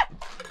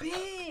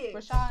 Bitch.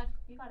 Rashad,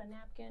 you got a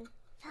napkin?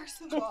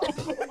 First of all.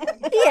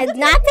 He is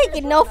not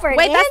taking no for an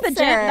answer. Wait,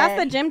 that's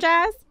the gym,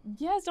 Jazz?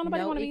 Yes, don't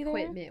nobody want to be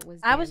there.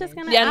 I was just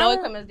gonna. Yeah, no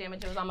equipment was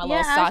damaged. It was on my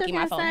little stocky.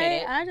 My phone hit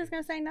it. I was just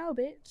gonna say no,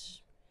 bitch.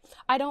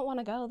 I don't want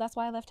to go. That's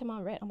why I left him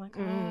on red. Oh my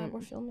God,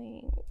 we're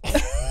filming.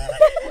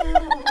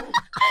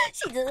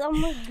 She just, oh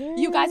my God.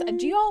 You guys,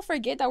 do you all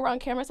forget that we're on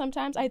camera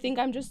sometimes? I think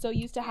I'm just so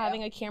used to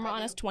having a camera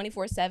on us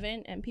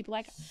 24/7, and people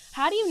like,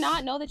 how do you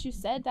not know that you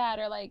said that?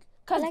 Or like,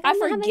 cause I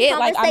forget,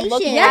 like I'm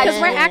looking. Yeah,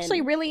 because we're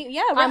actually really,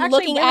 I'm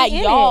looking really at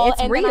y'all,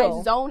 it's and real. then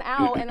I zone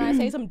out, and I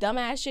say some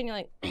dumbass shit, and you're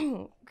like,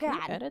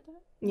 God, edit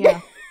that?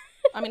 Yeah.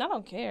 I mean, I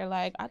don't care.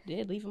 Like, I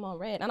did leave him on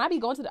red, and I be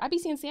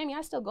seeing Sammy.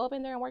 I still go up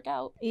in there and work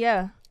out.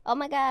 Yeah. Oh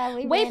my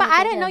God. Wait, but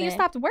I didn't know you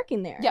stopped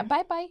working there. Yeah.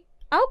 Bye.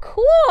 Oh,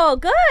 cool.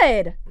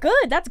 Good.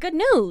 That's good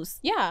news.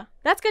 Yeah.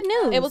 That's good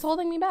news. It was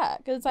holding me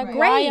back. It's like, Great.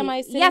 why am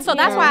I sitting so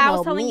that's here? why I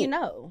was telling you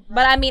no.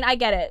 But I mean, I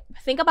get it.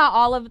 Think about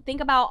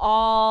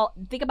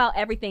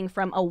everything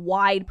from a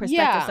wide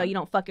perspective so you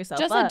don't fuck yourself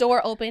just up. a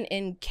door open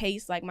in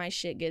case like my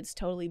shit gets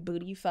totally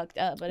booty fucked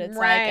up. But it's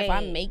like if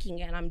I'm making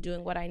it and I'm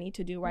doing what I need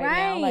to do right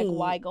now, like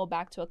why go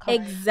back to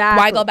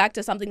why go back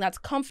to something that's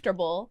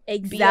comfortable?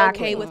 Be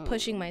okay with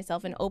pushing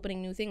myself and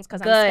opening new things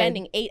because I'm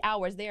spending 8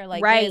 hours there.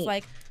 Like it's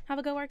like have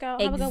a good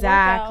workout.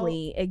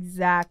 Exactly.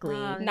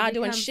 Not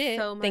doing shit.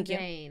 So Thank you.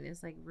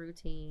 It's like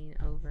routine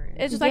over.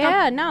 It's just like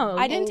I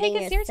didn't take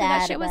it seriously.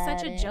 That shit was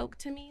such a joke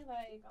to me.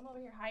 Like I'm over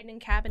here hiding in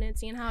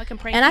cabinets, seeing how I can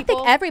prank people. And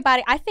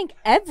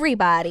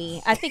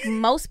I think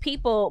most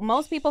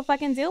people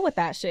fucking deal with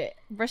that shit.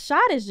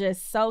 Rashad is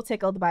just so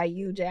tickled by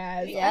you,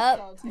 Jazz.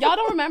 Yep. Y'all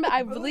don't remember?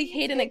 I really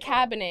hid in a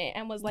cabinet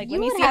and was like,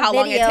 let me see how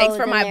long it takes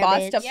for my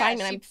boss to find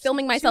me. And I'm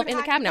filming myself in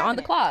the cabinet on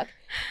the clock.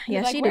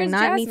 Yeah, like, she do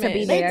not need to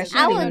be there.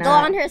 I would go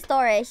on her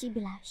story and she'd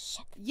be like,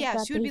 shit.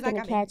 Yeah, she would be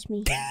like, catch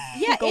me.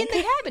 Yeah, in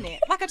the cabinet,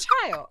 like a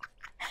child.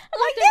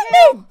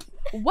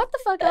 What the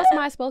fuck else am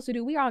I supposed to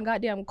do? We are on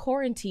goddamn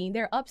quarantine.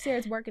 They're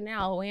upstairs working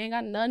out. We ain't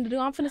got nothing to do.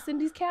 I'm finna sit in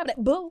these cabinets.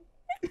 Boo.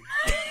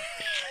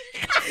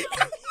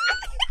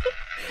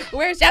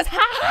 Where's just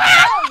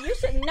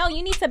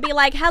you need to be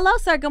like, hello,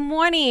 sir, good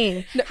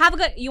morning. Have a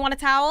good, you want a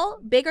towel?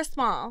 Big or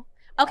small?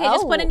 Okay,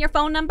 just put in your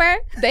phone number.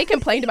 They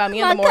complained about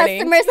me in the morning.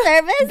 Customer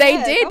service?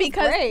 They did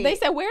because they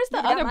said, where's the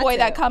other boy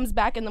that comes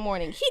back in the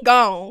morning? He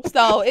gone.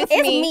 So it's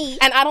me.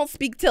 And I don't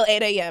speak till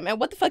 8 a.m. And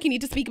what the fuck you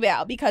need to speak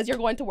about? Because you're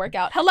going to work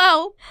out.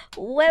 Hello?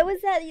 What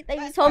was that you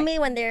told me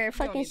when their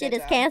fucking shit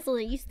is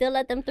canceled and you still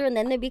let them through and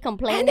then they be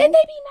complaining? And then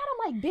they be mad on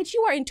I'm like, bitch,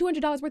 you are in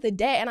 $200 worth of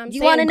debt, and I'm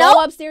saying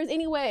go upstairs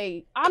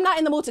anyway. I'm not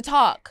in the mood to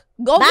talk.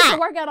 Go get your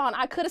workout on.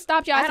 I could have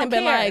stopped y'all and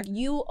been like,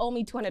 you owe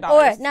me $200.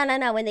 Or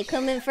no. When they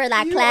come in for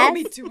that class, owe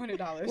me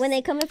 $200. When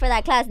they come in for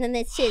that class, and then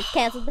this shit's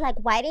canceled, be like,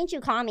 why didn't you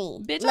call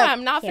me? Bitch, look,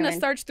 I'm not finna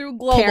search through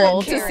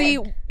Global to see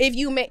if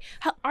you may.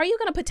 Are you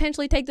gonna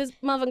potentially take this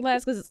motherfucking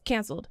class because it's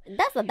canceled?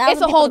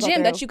 It's a whole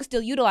gym that you can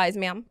still utilize,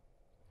 ma'am.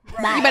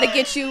 Bye. You better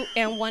get you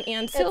and 1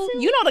 and 2.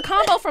 You know the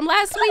combo from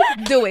last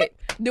week. Do it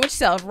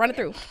yourself. Run it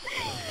through.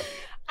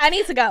 I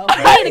need to go.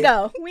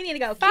 We need to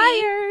go.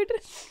 Fired.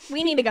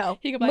 We need to go.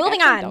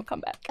 Moving on. Don't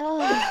come back. Oh.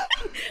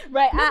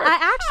 Right.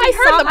 I actually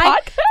heard the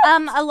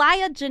podcast.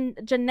 Aliya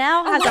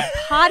Janell has a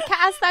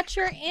podcast that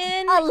you're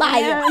in.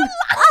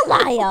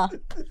 Aliya.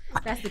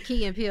 That's the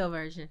Key and Peele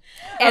version.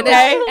 And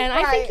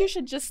I think you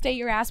should just stay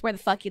your ass where the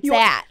fuck it's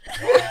at.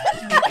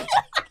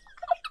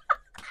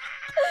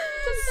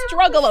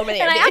 Struggle over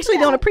there. And I actually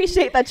don't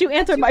appreciate that you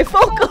answered my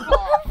phone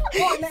call.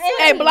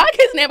 Hey, block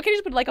his name. Can you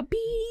just put like a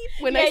beep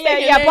when they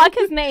say yeah. Block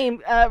his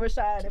name,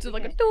 Rashad. Just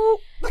like a doop.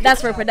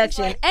 That's for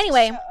production.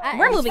 Anyway,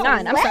 we're moving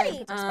on. I'm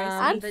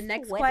sorry. The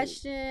next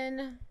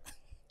question.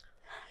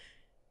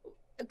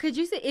 Could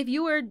you say if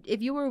you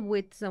were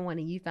with someone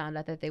and you found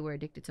out that they were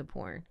addicted to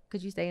porn,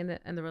 could you stay in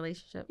the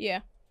relationship? Yeah.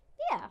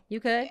 Yeah. You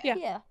could?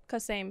 Yeah.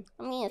 Cause same.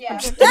 I mean, you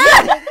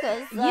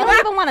don't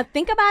even want to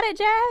think about it,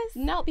 Jazz?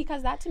 No,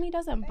 because that to me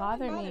doesn't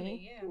bother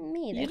me.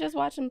 Me either. You just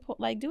watch them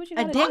like do what you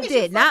gotta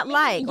addicted, do. not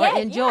like or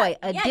enjoy.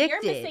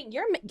 Addicted.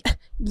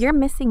 You're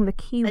missing the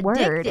key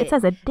word. It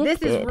says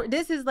addicted.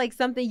 This is like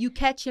something you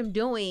catch him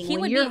doing he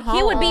when would you're be, home.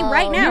 He would be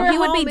right now. You're he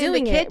would be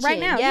doing it right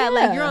now. Yeah,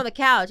 like you're on the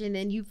couch and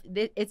then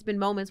it's been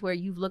moments where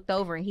you've looked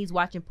over and he's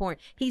watching porn.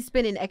 He's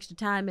spending extra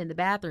time in the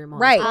bathroom on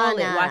the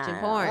toilet watching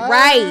porn.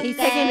 Right. He's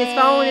taking his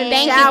phone in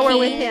the shower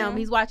with him.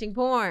 He's watching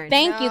porn.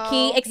 Thank you,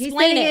 Key. Explain he's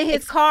sitting in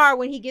his car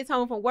when he gets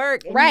home from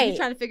work. And he's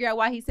trying to figure out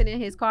why he's sitting in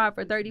his car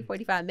for 30,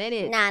 45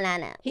 minutes. Nah.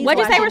 What'd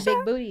you say, Rashad?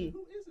 Big booty.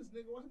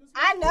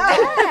 I know.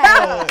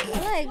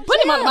 Like,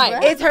 put him on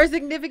mic. It's her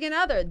significant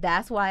other.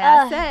 That's why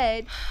I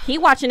said he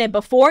watching it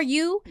before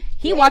you.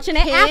 He watching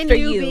it after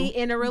you. Can you be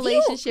in a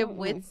relationship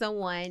with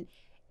someone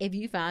if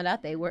you found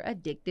out they were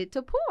addicted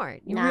to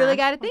porn? You really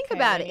got to think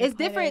about it. It's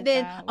different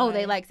than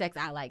they like sex.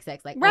 I like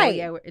sex. Like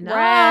right. Oh,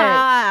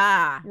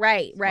 yeah,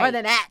 right. More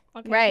than that.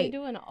 Okay, right. If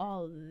you're doing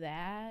all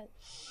that,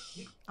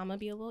 I'm gonna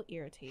be a little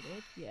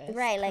irritated. Yes.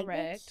 Right.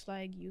 Correct.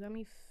 Like you got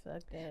me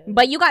fucked up.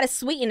 But you got to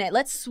sweeten it.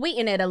 Let's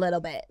sweeten it a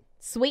little bit.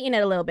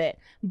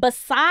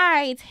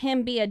 Besides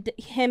him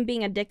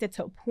being addicted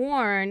to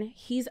porn,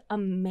 he's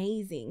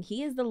amazing.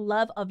 He is the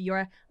love of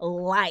your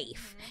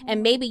life. Mm-hmm.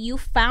 And maybe you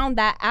found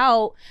that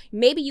out.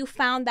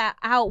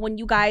 When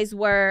you guys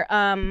were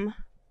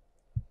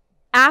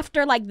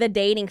after like the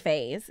dating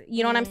phase.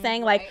 You know what I'm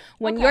saying? Like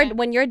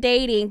when you're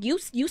dating,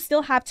 you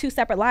still have two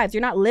separate lives.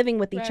 You're not living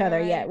with each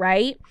other yet,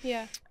 right?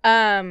 Yeah.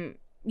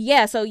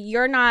 So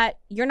you're not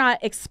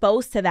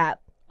exposed to that.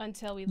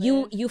 Until we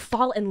live. You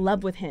fall in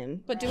love with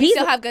him. But do we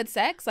still have good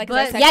sex? Like,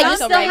 but you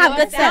still have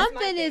good sex.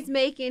 Something is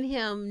making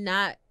him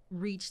not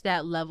reach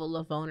that level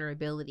of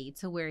vulnerability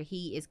to where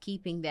he is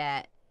keeping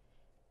that.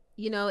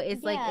 You know,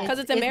 it's like because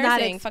it's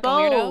embarrassing, it's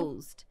not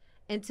exposed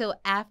until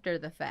after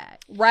the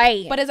fact.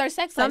 Right. But is our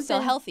sex life still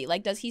healthy?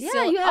 Like, does he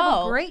still? Yeah, you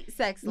have a great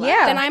sex life.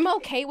 Yeah. Then I'm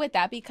okay with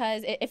that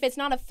because if it's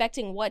not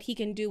affecting what he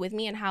can do with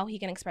me and how he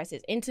can express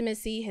his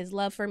intimacy, his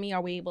love for me,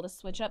 are we able to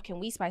switch up? Can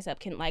we spice up?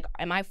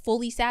 Am I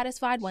fully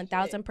satisfied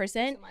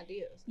 1,000%?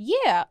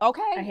 Yeah.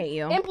 Okay. I hate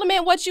you.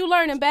 Implement what you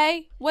learning,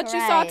 babe. What you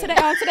saw today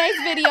on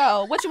today's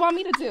video. What you want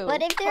me to do?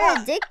 But if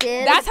they're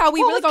addicted, that's how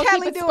we really gonna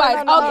keep it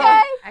spiced.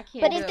 Okay. I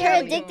can't. But if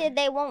they're addicted,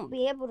 they won't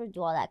be able to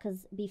do all that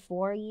because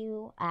before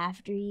you,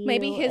 after you.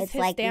 Maybe his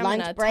like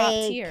stamina lunch break. top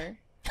tier.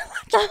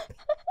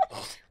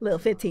 Little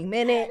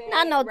 15-minute.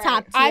 Not no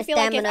top tier I feel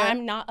stamina. like if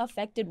I'm not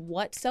affected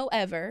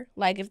whatsoever,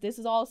 like if this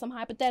is all some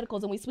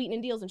hypotheticals and we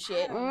sweetening deals and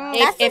shit.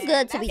 That's too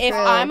good to be true. If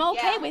I'm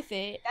okay with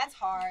it. That's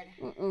hard.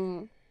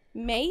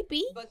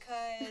 Maybe.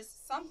 Because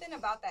something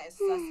about that is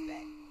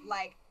suspect.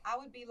 Like, I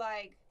would be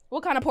like,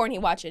 what kind of porn he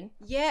watching?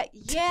 Yeah,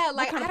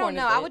 like, I don't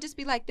know. I would just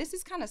be like, this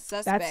is kind of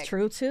suspect. That's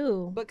true,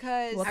 too.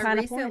 Because I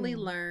recently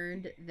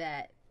learned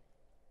that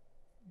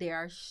there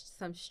are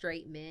some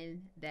straight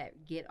men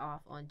that get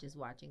off on just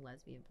watching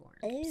lesbian porn.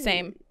 Ew.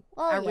 Same.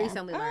 I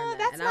recently learned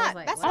that. And I was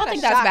like, I don't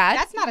think that's bad.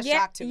 That's not a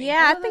shock to me.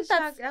 Yeah, I think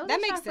that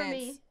makes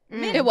sense.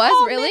 It was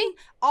really?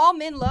 All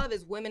men love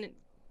is women.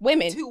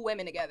 Two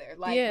women together.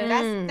 Like,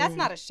 that's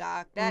not a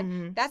shock.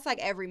 That's like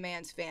every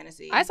man's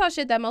fantasy. I saw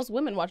shit that most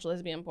women watch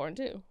lesbian porn,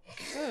 too.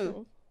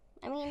 Ooh.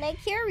 I mean, they're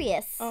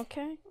curious.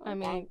 Okay. I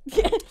mean,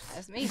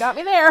 that's me. You got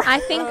me there. I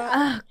think,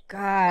 oh,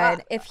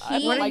 God. If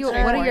he... What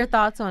are your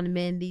thoughts on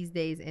men these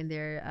days and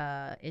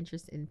their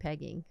interest in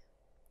pegging?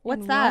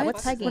 What's that?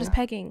 What's pegging? What is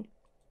pegging?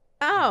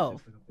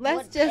 Oh,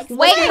 let's just...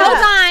 Wait,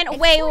 hold on.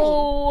 Wait.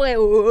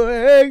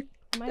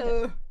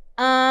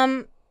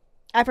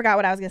 I forgot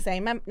what I was going to say.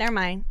 Never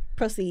mind.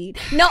 Proceed.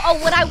 No,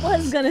 what I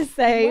was going to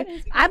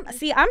say.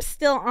 I'm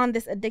still on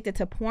this addicted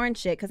to porn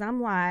shit because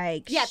I'm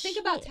like... Yeah, think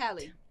about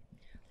Tally.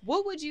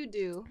 What would you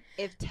do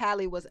if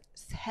Tally was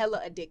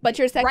hella addicted? But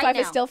your sex right life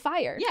now? is still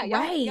fire. Yeah,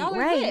 y'all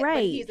are lit,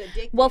 but he's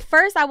addicted. Well,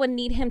 first I would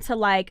need him to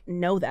like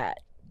know that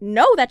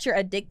you're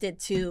addicted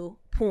to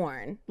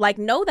porn. Like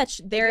know that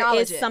there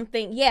is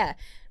something. Yeah,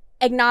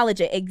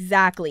 acknowledge it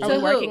exactly. Are we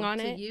working on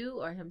it? To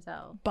you or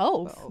himself?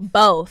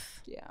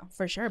 Both. Yeah,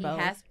 for sure.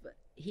 Both.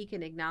 He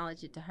can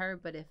acknowledge it to her,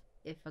 but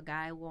if a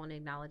guy won't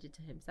acknowledge it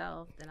to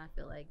himself, then I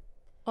feel like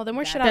then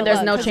we're shit. Then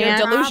there's no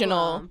chance. You're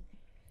delusional.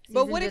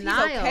 But what if he's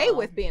okay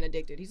with being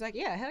addicted? He's like,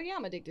 yeah, hell yeah,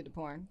 I'm addicted to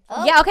porn.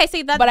 Oh. Yeah, okay,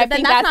 see, but I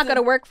think that's not going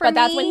to work for me. But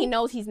that's when he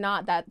knows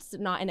that's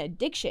not an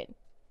addiction.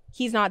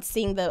 He's not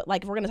seeing if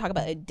we're going to talk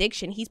about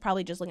addiction, he's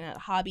probably just looking at a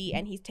hobby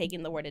and he's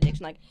taking the word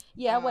addiction like,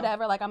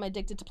 whatever, like I'm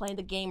addicted to playing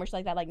the game or shit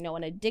like that. Like, no,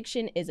 an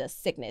addiction is a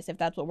sickness if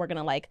that's what we're going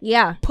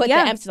to put the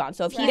emphasis on.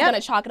 So if he's going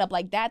to chalk it up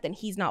like that, then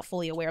he's not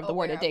fully aware of the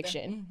word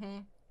addiction. Mm-hmm.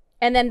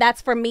 And then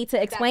that's for me to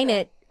explain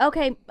it.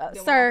 Okay,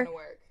 sir,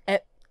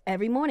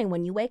 every morning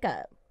when you wake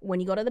up, when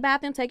you go to the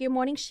bathroom, take your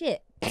morning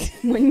shit.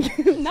 when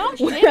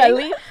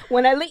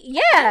I leave,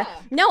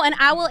 no, and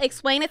I will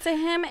explain it to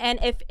him. And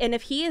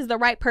if he is the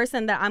right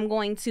person that I'm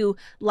going to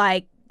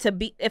like to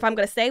be, if I'm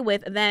going to stay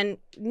with, then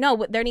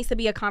no, there needs to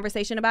be a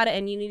conversation about it,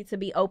 and you need to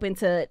be open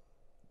to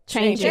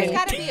changing. There's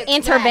gotta be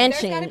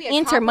intervention.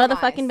 Enter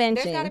motherfucking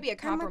benching. There's got to be a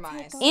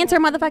compromise. Enter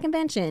motherfucking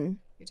benching.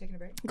 You're taking a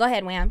break. Go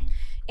ahead, Wham.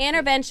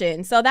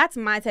 Intervention. So that's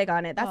my take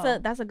on it.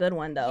 That's a good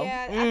one though.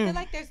 Yeah, I feel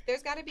like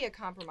there's got to be a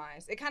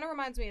compromise. It kind of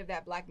reminds me of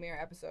that Black Mirror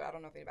episode. I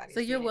don't know if anybody's So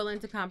you're willing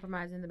to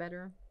compromise in the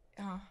bedroom?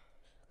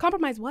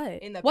 Compromise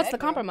what? In the What's bedroom.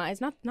 the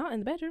compromise? Not in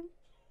the bedroom.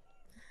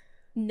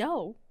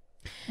 No.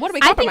 What are we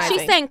compromising? I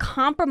think she's saying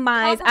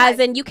compromise as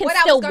in you can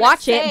still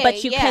watch it,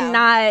 but you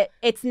cannot.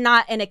 It's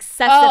not an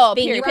excessive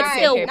thing. You can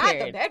still not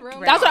the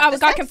bedroom. That's what I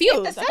got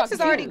confused. If the sex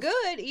is already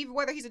good, even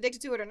whether he's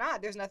addicted to it or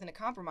not, there's nothing to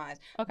compromise.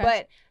 Okay.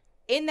 But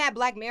in that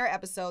Black Mirror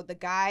episode, the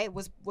guy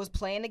was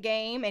playing the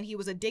game and he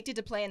was addicted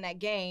to playing that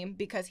game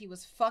because he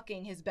was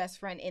fucking his best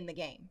friend in the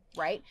game,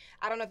 right?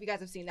 I don't know if you guys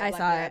have seen that Black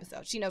Mirror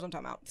episode. She knows what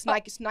I'm talking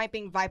about.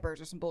 Sniping vipers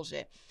or some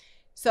bullshit.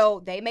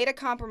 So they made a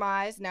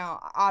compromise. Now,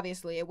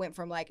 obviously, it went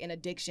from like an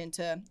addiction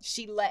to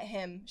she let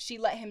him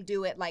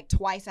do it like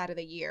twice out of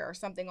the year or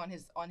something on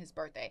his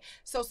birthday.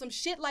 So some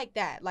shit like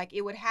that. Like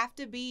it would have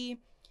to be.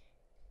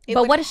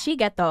 But what did she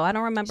get though? I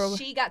don't remember.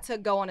 She got to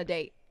go on a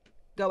date.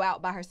 Go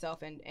out by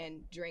herself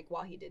and drink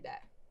while he did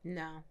that.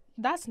 No.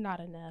 That's not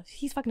enough.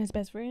 He's fucking his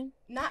best friend.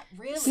 Not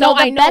really. So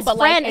I know, best but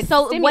friend. Like,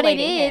 so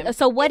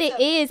what it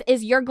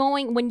is you're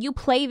going when you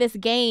play this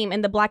game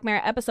in the Black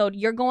Mirror episode,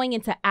 you're going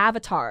into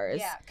avatars.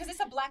 Yeah, because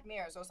it's a Black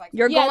Mirror, so it's like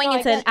you're going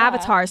into an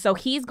avatar. So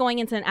he's going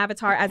into an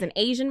avatar as an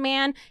Asian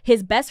man.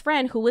 His best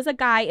friend, who is a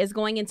guy, is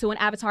going into an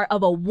avatar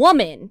of a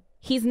woman.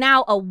 He's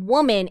now a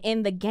woman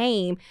in the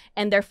game,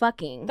 and they're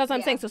fucking. That's what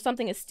I'm saying. So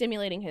something is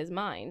stimulating his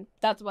mind.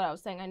 That's what I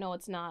was saying. I know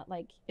it's not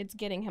like it's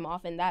getting him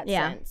off in that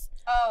sense.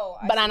 Oh,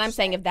 but I'm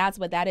saying if that's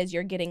what that is,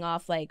 you're getting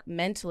off like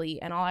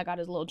mentally, and all I got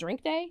is a little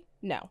drink day.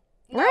 No.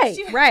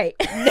 Right.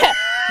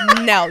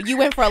 No, you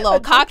went for a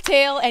little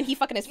cocktail, and he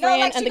fucking his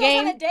friend in the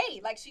game. She goes on a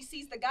date. Like she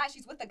sees the guy.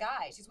 She's with the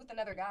guy. She's with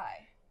another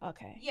guy.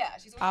 Okay. Yeah,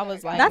 she's with I another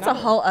was guy. like, that's a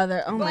whole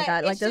other. Oh my But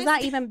god! Like, does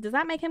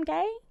that make him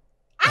gay?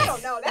 I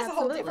don't know. That's a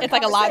whole different. It's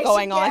like a lot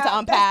going on to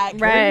unpack.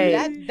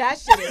 Right. That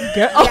shit is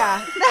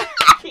yeah.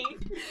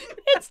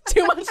 It's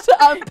too much to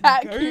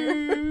unpack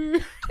here.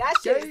 That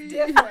shit is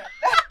different.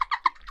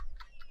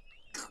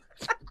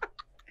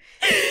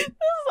 This is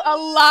a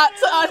lot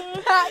to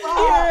unpack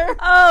here.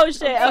 Oh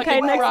shit. Okay,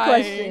 next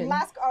question.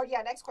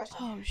 Next question.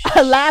 Oh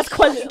shit. Last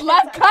question.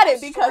 Let's cut it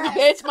because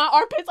bitch, my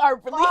armpits are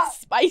really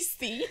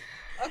spicy.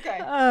 Okay.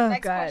 Oh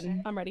next god.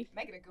 Question. I'm ready.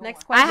 Make it a good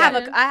Next one.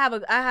 question. I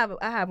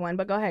have one,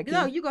 but go ahead.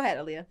 No, you go ahead,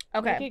 Aliya.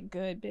 Okay. Make it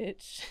good,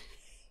 bitch.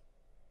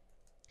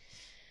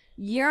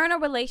 You're in a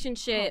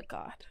relationship.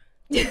 Oh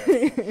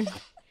god.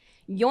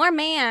 Your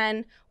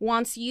man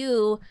wants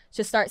you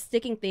to start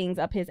sticking things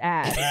up his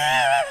ass.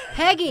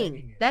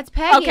 Pegging. That's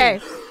pegging. Okay.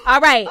 All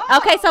right.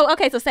 Oh.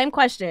 Okay. So same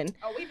question.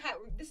 Oh,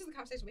 this is a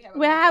conversation we have.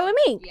 We have with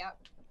me. Yep.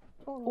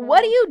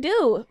 What do you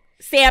do,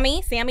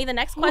 Sammy? Sammy, the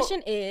next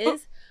question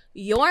is: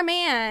 your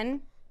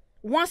man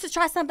wants to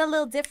try something a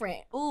little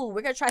different. Ooh,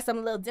 we're gonna try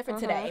something a little different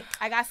today.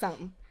 I got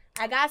something.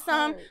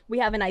 We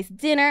have a nice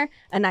dinner,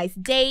 a nice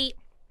date,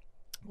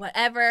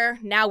 whatever.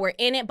 Now we're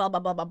in it. Blah blah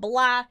blah blah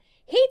blah.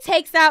 He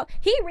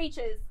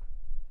reaches.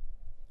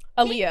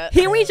 Aliya.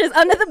 He reaches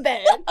under the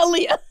bed.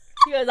 Aliya.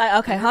 He was like,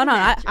 okay, hold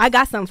on. I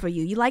got something for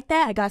you. You like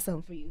that? I got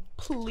something for you.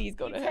 Please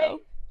go to hell.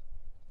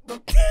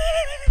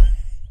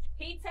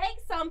 He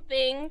takes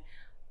something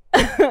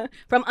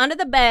from under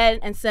the bed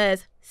and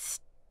says,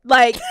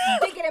 like,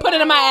 put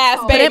it in my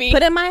ass, baby.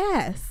 Put it in my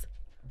ass.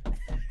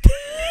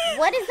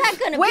 What is that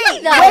gonna Wait, be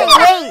though?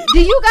 wait. Do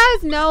you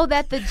guys know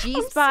that the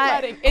G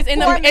spot is in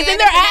their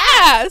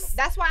ass?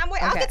 That's why I'm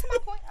waiting. I'll get to my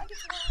point.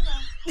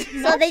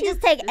 So they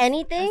just take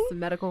anything? That's a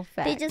medical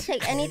fact. They just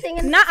take anything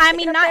and not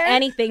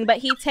anything, but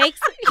he takes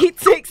the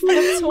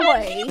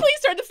toy. Can you please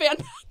turn the fan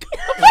back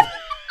on?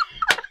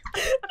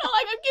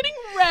 like I'm getting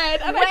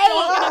red and I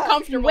don't get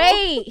uncomfortable.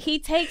 Wait, he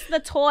takes the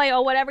toy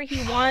or whatever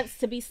he wants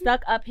to be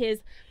stuck up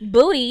his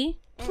booty.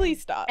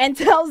 Please stop. And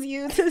tells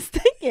you to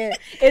stick it.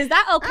 Is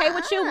that okay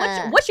with you?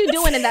 What you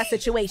doing in that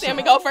situation?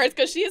 Sammy, go first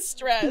because she is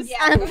stressed.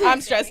 Yeah. I'm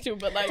stressed too,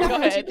 but like, go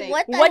ahead.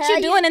 What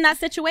you doing in that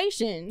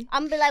situation?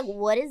 I'm be like,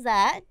 what is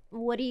that?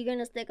 What are you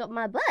gonna stick up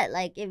my butt?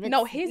 Like if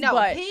it's his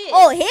butt.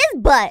 Oh,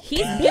 his butt.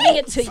 He's giving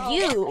it to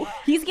you.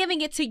 He's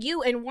giving it to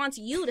you and wants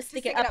you to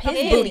stick it up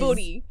his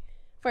booty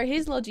for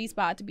his little G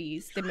spot to be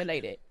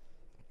stimulated.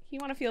 He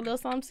want to feel a little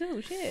something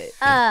too. Shit.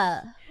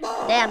 Damn,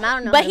 I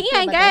don't know. But he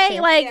ain't gay.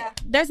 Like,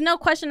 there's no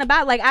question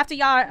about. Like, after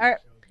y'all are.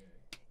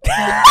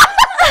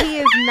 He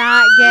is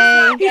not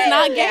gay. He's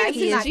not gay. It's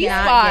his G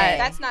spot.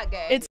 That's not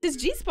gay. It's his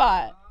G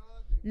spot.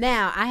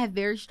 Now, I have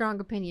very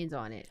strong opinions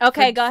on it.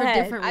 Okay, go ahead.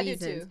 For different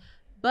reasons. I do too.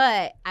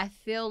 But I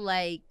feel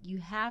like you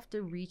have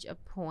to reach a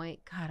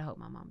point. God, I hope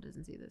my mom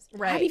doesn't see this.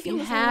 Right. You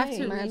have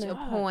to reach a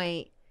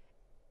point.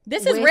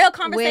 This is real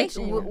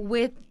conversation.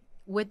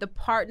 With the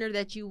partner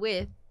that you're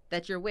with,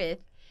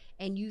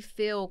 and you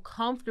feel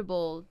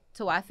comfortable.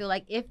 So I feel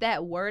like if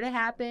that were to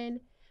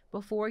happen,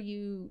 before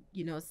you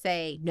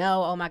say,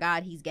 no, oh my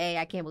God, he's gay,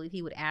 I can't believe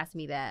he would ask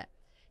me that,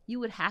 you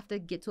would have to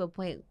get to a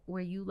point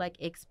where you like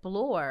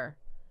explore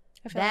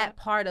that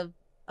part of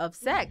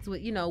sex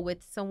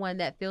with someone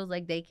that feels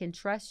like they can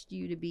trust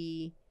you to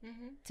be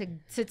to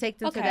take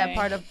them to that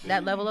part of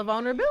that level of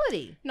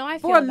vulnerability. No, I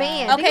feel for a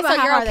man. Okay, so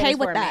you're okay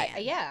with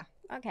that? Yeah.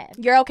 Okay.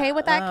 You're okay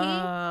with that,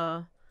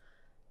 Key?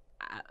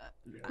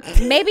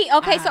 Maybe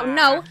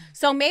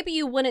so maybe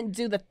you wouldn't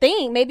do the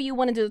thing, maybe you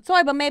wouldn't do the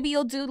toy, but maybe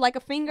you'll do like a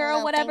finger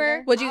or whatever.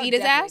 Finger. Would you eat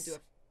his ass?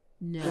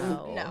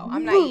 No,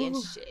 I'm not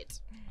eating shit.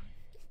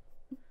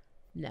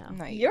 No,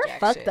 you're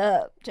fucked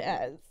up,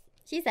 Jazz.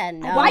 She said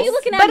no. Why are you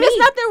looking at me? But it's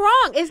nothing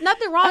wrong. It's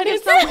nothing wrong.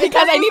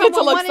 Because I needed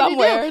to look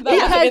somewhere.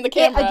 Because in the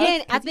camera.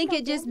 Again, I think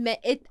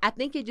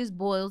it just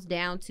boils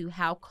down to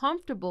how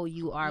comfortable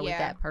you are with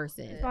that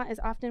person. P spot is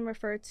often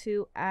referred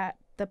to at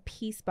the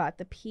P spot.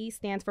 The P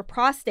stands for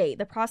prostate.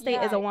 The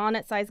prostate is a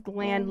walnut-sized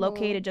gland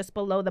located just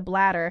below the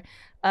bladder.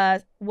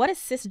 What is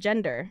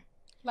cisgender?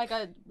 Like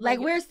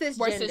we're cisgender.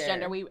 We're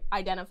cisgender. We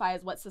identify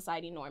as what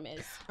society norm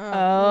is.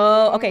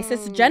 Oh, okay.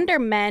 Cisgender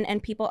men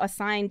and people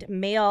assigned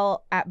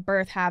male at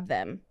birth have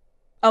them.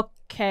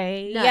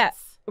 Okay. Nuts.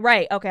 Yes.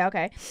 Right.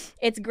 Okay.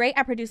 It's great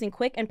at producing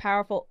quick and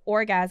powerful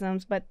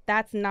orgasms, but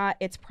that's not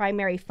its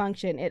primary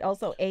function. It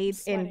also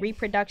aids in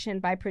reproduction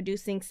by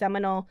producing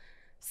seminal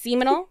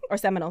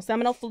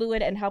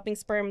fluid and helping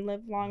sperm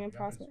live long and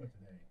prosper.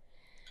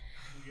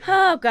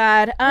 Oh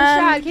God!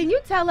 Rashad, can you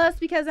tell us,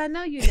 because I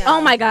know you know.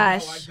 Oh my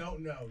gosh! No, I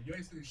don't know. You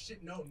ain't seen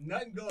shit. No,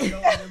 nothing going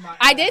on in my.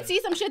 I did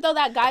see some shit though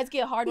that guys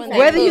get hard when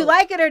whether you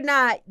like it or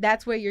not.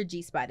 That's where your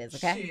G spot is.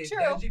 Okay. Shit, true.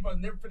 That G spot's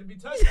never finna be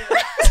touched.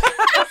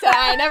 So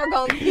I ain't never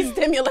gonna be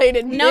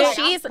stimulated. No,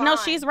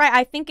 she's right.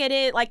 I think it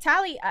is. Like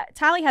Tally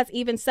has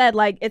even said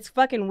like it's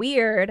fucking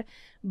weird,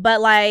 but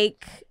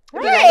like.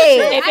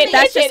 Right.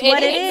 That's just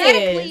what it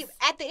is.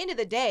 At the end of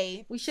the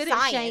day, we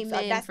shouldn't shame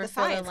men for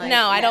feeling like.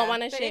 No, I don't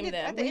want to shame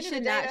them. We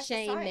should not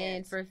shame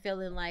men for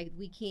feeling like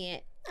we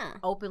can't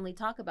openly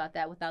talk about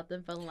that without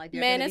them feeling like they're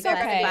men, it's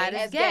classified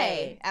as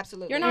gay.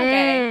 Absolutely, you're not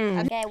gay.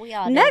 Okay, we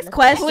all. Next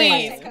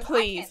question,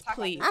 please.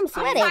 I'm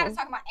sweating. I'm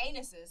talking about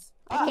anuses.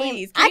 I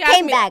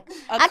came back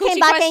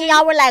and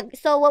y'all were like,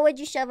 so what would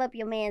you shove up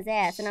your man's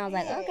ass? And I was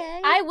like,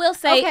 okay. I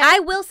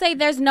will say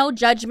there's no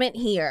judgment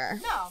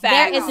here. No.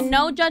 There is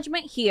no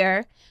judgment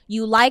here.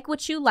 You like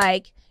what you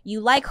like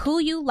who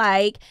you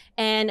like,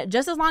 and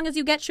just as long as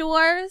you get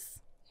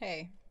yours,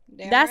 hey,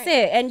 that's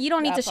it. And you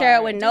don't need to share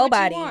it with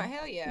nobody.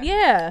 Hell yeah.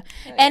 Yeah.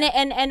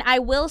 And I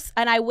will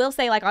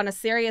say, like, on a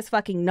serious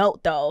fucking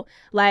note though,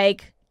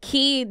 like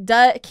Key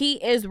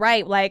is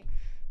right. Like,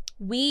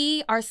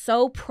 we are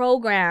so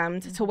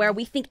programmed to where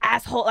we think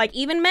asshole, like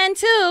even men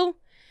too.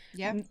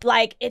 Yeah.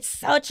 Like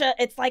it's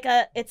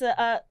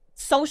a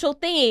social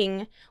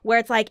thing where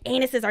it's like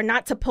anuses are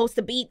not supposed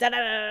to be da da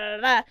da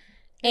da da.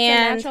 It's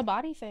a natural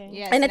body thing.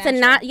 Yeah, and it's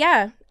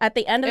at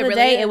the end of the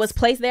day, it was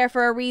placed there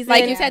for a reason.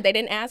 Like you said, they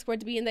didn't ask for it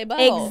to be in their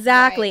butthole.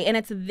 Exactly. Right. And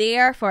it's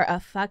there for a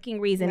fucking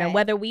reason. Right. And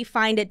whether we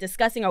find it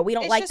disgusting or we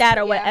don't like that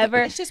or whatever.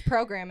 It's just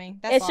programming.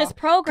 It's just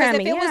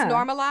programming. Because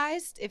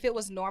if it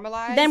was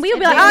normalized, then we would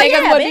be like, oh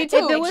yeah, if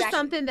it was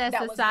something that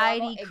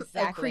society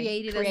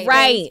created as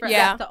right. For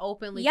us to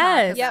openly talk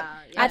about. Yep.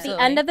 At the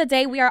end of the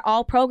day, we are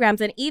all programs.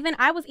 And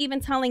I was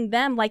even telling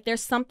them, like,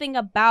 there's something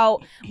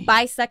about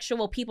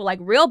bisexual people, like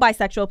real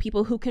bisexual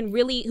people who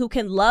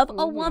can love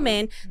a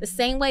woman the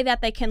same way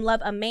that they can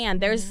love a man.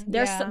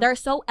 They're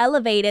so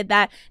elevated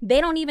that they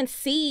don't even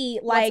see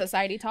like what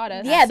society taught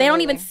us. Yeah, they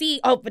don't even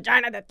see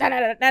vagina.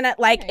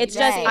 Like it's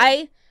just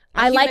I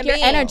like your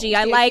energy.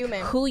 I like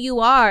who you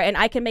are, and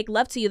I can make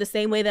love to you the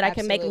same way that I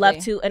can make love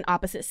to an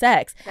opposite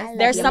sex.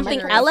 There's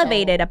something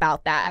elevated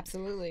about that.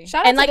 Absolutely.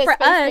 Shout out to the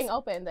space being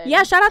open.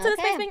 Yeah, shout out to the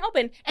space being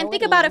open. And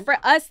think about it, for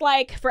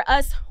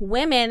us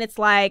women, it's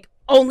like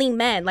only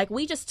men. Like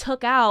we just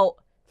took out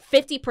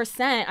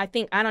 50%, I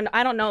think, I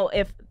don't know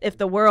if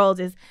the world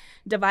is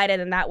divided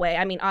in that way.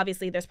 I mean,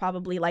 obviously there's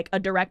probably like a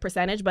direct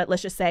percentage, but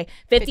let's just say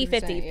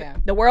 50-50. Yeah.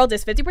 The world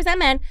is 50%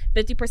 men,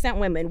 50%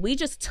 women. We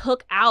just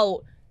took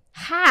out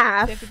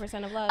half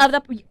 50% of love. of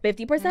the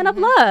 50% of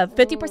love,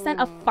 50%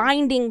 of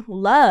finding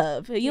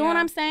love. You know what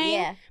I'm saying?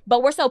 Yeah.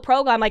 But we're so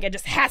programmed, like it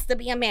just has to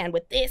be a man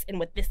with this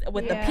and with this,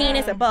 with the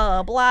penis and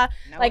blah blah.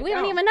 No, like we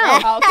don't even know.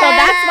 Okay. So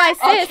that's why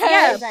sis,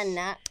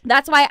 Yeah.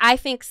 that's why I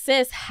think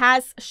sis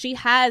has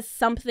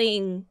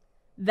something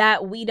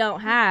that we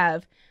don't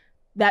have.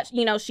 That,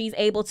 you know, she's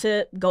able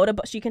to go to,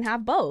 she can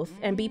have both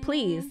and be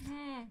pleased.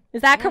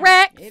 Is that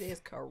correct? It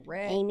is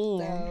correct.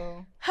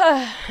 Amen.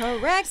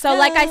 Correct. So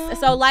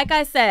like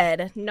I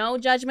said, no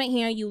judgment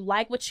here. You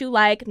like what you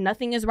like.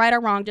 Nothing is right or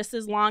wrong. Just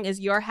as long as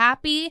you're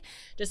happy,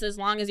 just as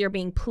long as you're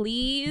being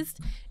pleased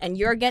and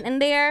you're getting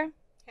there.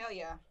 Hell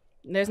yeah.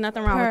 There's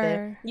nothing wrong with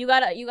it. You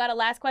got a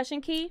last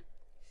question, Key?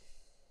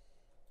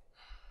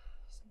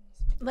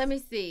 Let me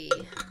see.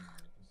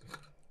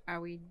 Are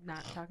we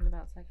not talking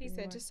about sex He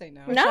anymore? said, just say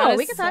no. No,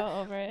 we can talk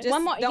over it.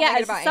 one more. don't Yeah,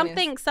 make it about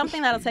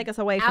something that'll take us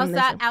away from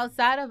this.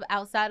 outside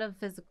of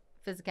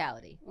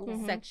physicality,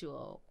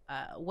 sexual.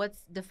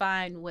 What's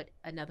define what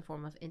another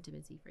form of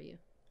intimacy for you?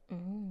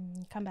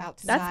 Come back.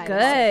 That's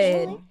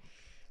good.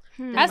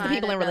 Ask the people in Define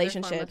another form of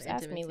relationships.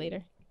 Ask me intimacy.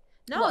 later.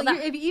 No,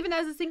 even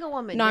as a single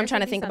woman. No, there I'm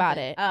trying could to be think about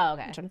something. it. Oh,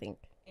 okay. I'm trying to think.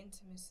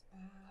 Intimacy.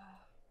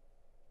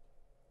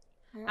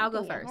 I'll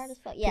go first.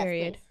 Yes,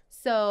 Period. please.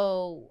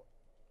 So,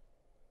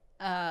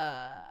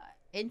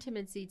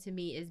 intimacy to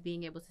me is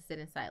being able to sit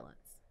in silence.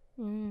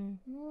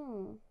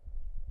 Love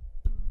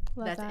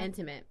That's that.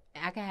 intimate.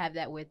 I can have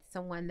that with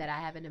someone that I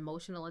have an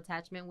emotional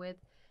attachment with,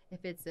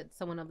 if it's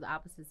someone of the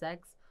opposite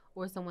sex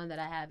or someone that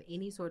I have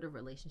any sort of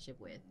relationship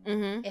with.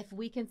 Mm-hmm. If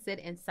we can sit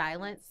in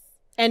silence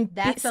And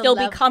that's still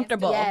be level-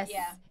 comfortable. yes,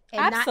 Yeah.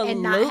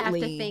 and not have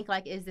Absolutely. to think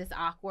like, is this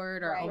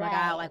awkward or oh my Right.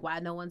 god, like why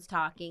no one's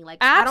talking? Like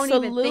Absolutely.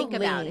 I don't even think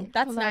about it.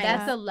 That's Love nice.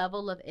 That's a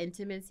level of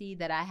intimacy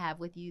that I have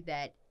with you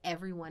that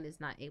everyone is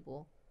not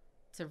able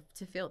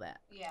to feel that.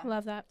 Yeah.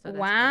 Love that. So that's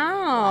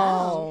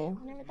Wow.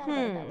 I never thought about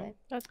it that way.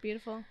 That's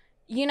beautiful.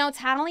 You know,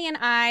 Tally and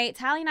I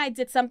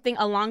did something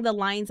along the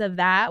lines of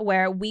that,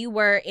 where we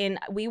were in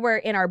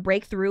our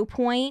breakthrough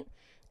point,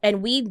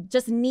 and we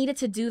just needed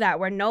to do that,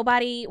 where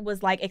nobody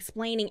was like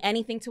explaining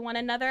anything to one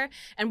another.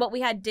 And what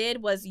we had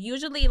did was,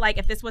 usually like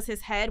if this was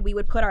his head, we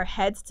would put our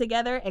heads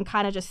together and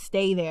kind of just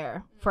stay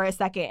there for a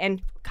second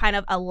and kind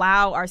of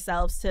allow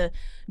ourselves to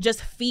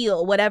just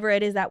feel whatever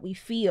it is that we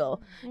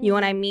feel. You know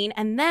what I mean?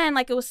 And then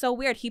like it was so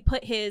weird. He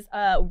put his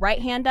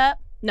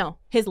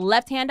his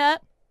left hand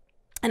up.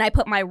 And I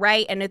put my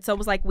right, and it's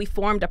almost like we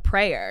formed a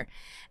prayer.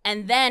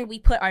 And then we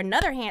put our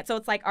another hand. So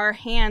it's like our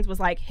hands was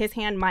like his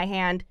hand, my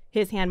hand,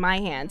 his hand, my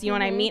hands. You know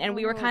what I mean? And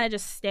we were kind of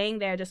just staying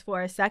there just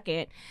for a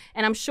second.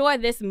 And I'm sure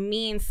this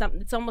means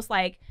something. It's almost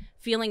like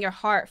feeling your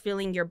heart,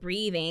 feeling your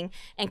breathing,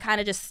 and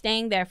kind of just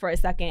staying there for a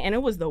second. And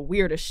it was the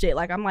weirdest shit.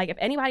 Like, I'm like, if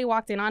anybody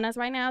walked in on us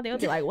right now, they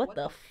would be like, what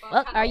the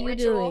fuck are you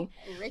doing?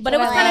 But it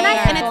was kind of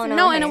nice.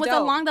 And it was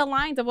along the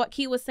lines of what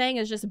Key was saying,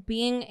 is just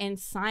being in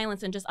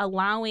silence and just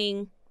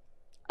allowing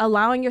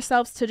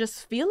yourselves to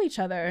just feel each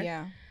other.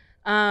 Yeah.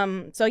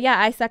 So yeah,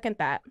 I second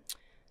that.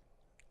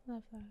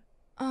 Love that.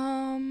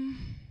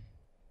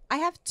 I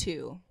have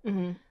two.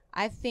 Mm-hmm.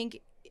 I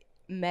think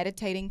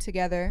meditating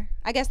together,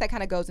 I guess that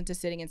kind of goes into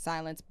sitting in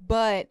silence,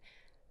 but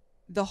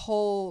the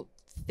whole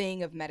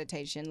thing of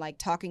meditation, like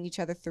talking each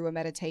other through a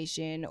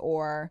meditation,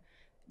 or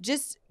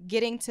just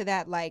getting to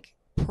that like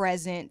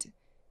present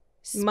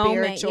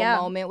spiritual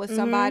moment with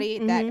somebody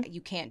that you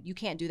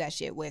can't do that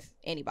shit with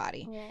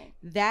anybody. Right.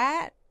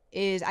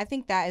 I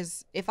think that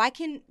is, if I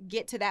can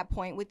get to that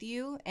point with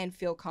you and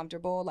feel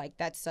comfortable, like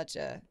that's such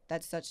a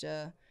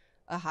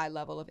high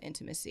level of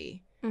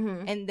intimacy.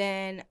 Mm-hmm. And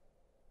then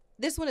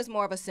this one is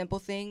more of a simple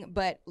thing,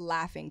 but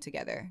laughing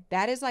together.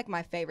 That is like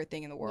my favorite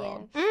thing in the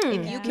world. If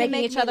you can Making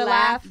make each me other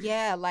laugh,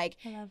 yeah, like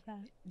I love that.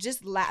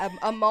 just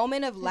a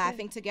moment of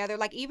laughing together.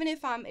 Like even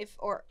if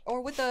or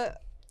with a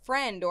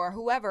friend or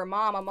whoever,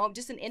 mom,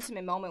 just an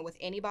intimate moment with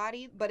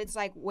anybody. But it's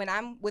like when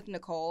I'm with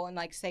Nicole and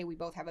like say we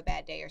both have a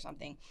bad day or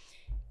something,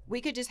 we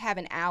could just have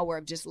an hour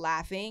of just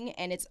laughing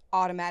and it's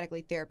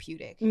automatically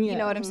therapeutic. Yeah. You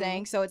know what I'm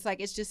saying? So it's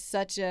like, it's just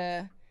such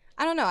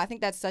I don't know. I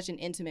think that's such an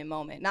intimate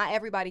moment. Not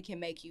everybody can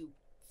make you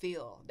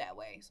feel that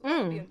way. So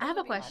I have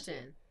a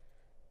question.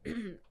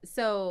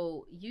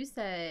 So you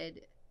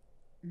said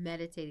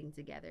meditating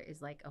together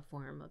is like a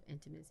form of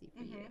intimacy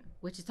for you,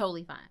 which is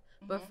totally fine.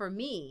 But for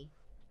me,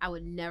 I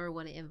would never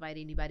want to invite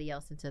anybody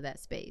else into that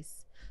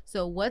space.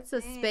 So what's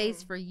a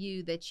space for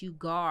you that you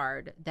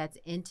guard that's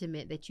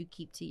intimate that you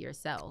keep to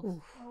yourself?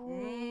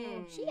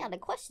 She got the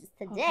questions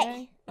today.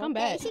 Okay. I'm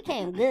back. She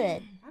came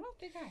good.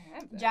 think I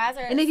have that. Jazz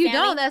or and if you Sammy?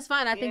 don't, that's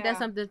fine. I think that's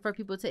something for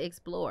people to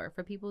explore.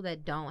 For people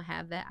that don't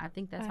have that, I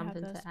think that's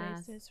something have those to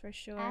ask. spaces for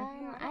sure.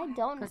 I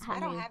don't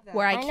have that.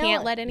 Where I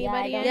can't let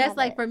anybody in. Yes,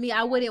 like for me,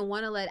 I wouldn't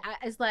want to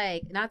it's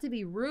like, not to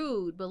be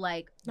rude, but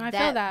like I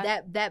feel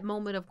that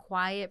moment of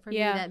quiet for me,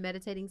 that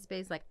meditating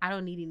space, like I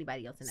don't need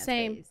anybody else in that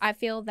space. I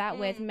feel that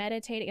with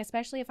meditating,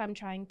 especially if I'm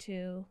trying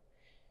to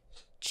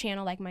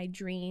channel like my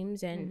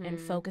dreams and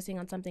focusing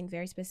on something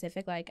very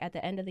specific. Like at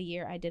the end of the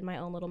year, I did my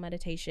own little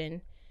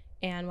meditation,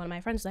 and one of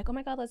my friends was like, "Oh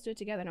my God, let's do it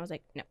together." And I was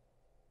like, "No,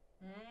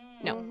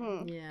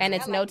 no." Yeah. And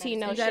it's no tea,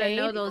 no shade.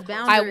 Know those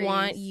boundaries. I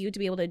want you to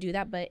be able to do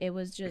that, but it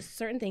was just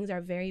certain things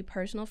are very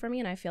personal for me,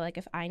 and I feel like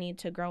if I need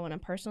to grow on a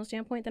personal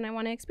standpoint, then I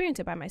want to experience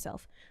it by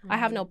myself. I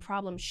have no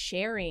problem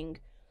sharing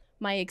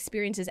my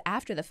experiences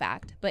after the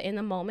fact, but in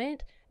the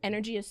moment,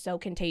 energy is so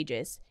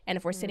contagious. And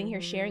if we're sitting here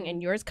sharing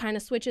and yours kind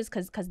of switches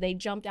because they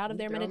jumped out of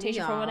their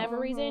meditation for whatever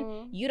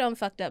reason, you done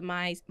fucked up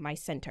my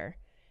center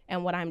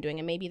and what I'm doing.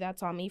 And maybe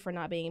that's on me for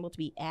not being able to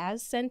be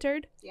as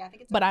centered. Yeah, I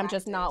think it's but I'm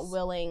just not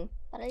willing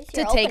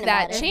to take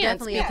that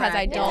chance because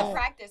I don't. It's a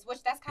practice,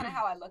 which that's kind of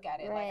how I look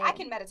at it. Right. Like I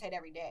can meditate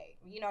every day.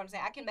 You know what I'm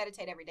saying? I can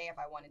meditate every day if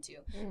I wanted to.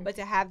 But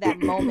to have that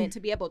moment, to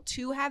be able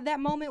to have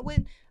that moment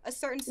with a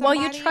certain somebody.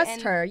 Well, you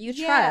trust her. You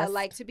trust. Yeah,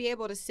 like to be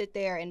able to sit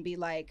there and be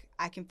like,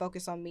 I can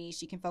focus on me.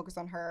 She can focus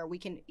on her. We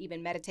can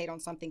even meditate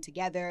on something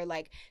together.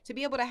 Like to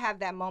be able to have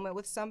that moment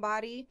with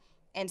somebody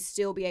and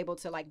still be able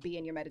to like be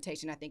in your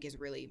meditation, I think is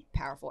really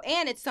powerful.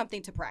 And it's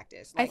something to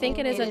practice. Like, I think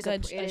it is a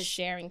good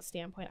sharing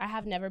standpoint. I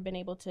have never been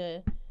able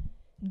to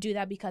do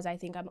that because I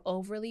think I'm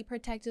overly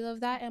protective of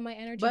that and my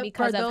energy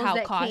because of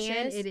how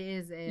cautious it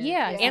is.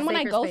 And when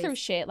I go through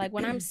shit, like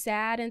when I'm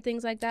sad and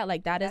things like that,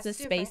 like that's is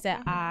a space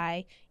that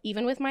I,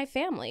 even with my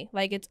family,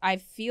 like I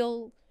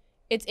feel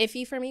it's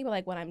iffy for me, but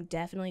like when I'm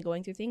definitely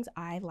going through things,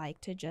 I like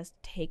to just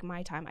take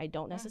my time. I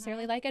don't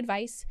necessarily like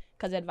advice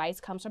because advice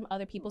comes from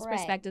other people's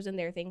perspectives and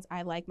their things.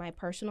 I like my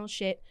personal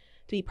shit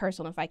to be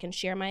personal. If I can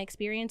share my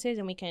experiences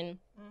and we can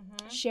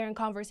share in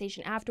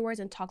conversation afterwards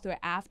and talk through it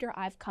after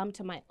I've come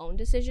to my own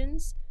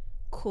decisions,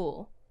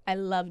 cool. I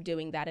love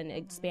doing that and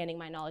expanding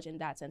my knowledge in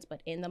that sense.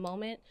 But in the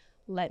moment,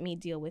 let me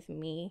deal with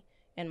me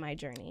and my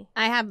journey.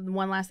 I have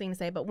one last thing to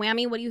say, but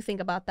Whammy, what do you think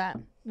about that?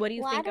 What do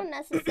you think? I don't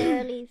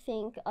necessarily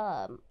think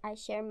I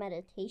share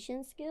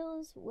meditation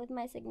skills with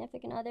my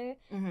significant other,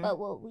 but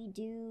what we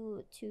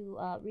do to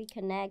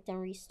reconnect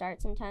and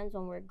restart sometimes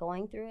when we're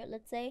going through it,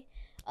 let's say.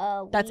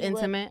 That's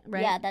intimate,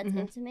 right? Yeah, that's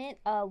intimate.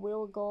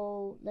 We'll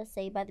go, let's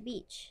say, by the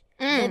beach.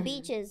 The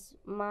beach is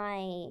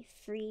my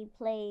free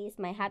place,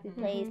 my happy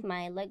place,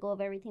 my let go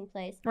of everything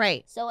place.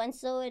 Right. So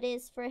it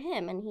is for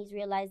him, and he's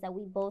realized that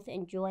we both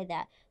enjoy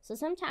that. So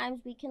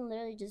sometimes we can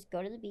literally just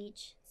go to the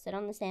beach, sit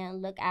on the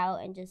sand, look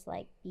out, and just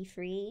like be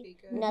free.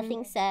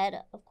 Nothing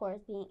said, of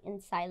course, being in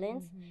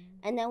silence.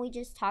 And then we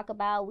just talk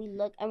about, we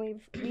look and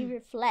we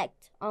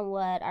reflect on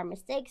what our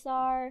mistakes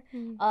are,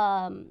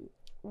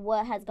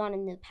 what has gone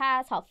in the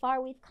past, how far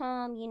we've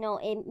come. You know,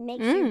 it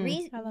makes you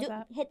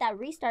hit that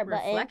restart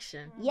button.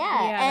 Reflection.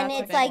 Yeah, and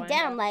it's like,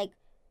 damn, like,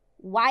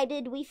 why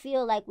did we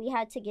feel like we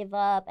had to give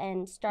up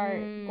and start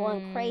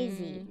going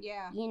crazy?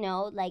 Yeah. You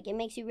know, like, it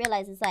makes you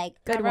realize it's like...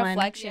 Good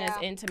reflection is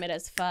intimate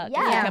as fuck.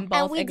 Yeah. Can both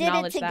and we did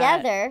it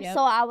together. Yep. So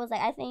I was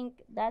like, I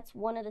think that's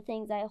one of the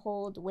things I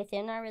hold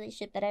within our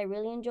relationship that I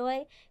really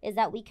enjoy is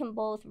that we can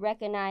both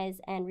recognize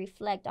and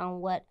reflect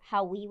on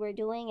how we were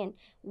doing and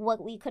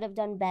what we could have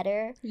done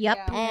better.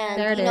 Yep.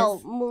 And, there you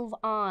know, move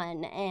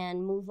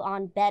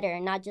on better.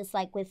 Not just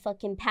like with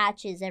fucking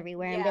patches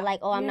everywhere and be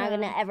like, oh, I'm not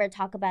going to ever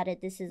talk about it.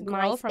 This is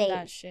my space.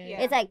 That shit.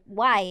 Yeah. It's like,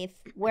 why? If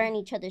we're in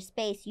each other's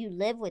space, you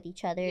live with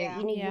each other.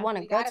 You know, you want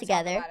to grow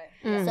together.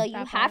 So you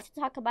have to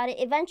talk about it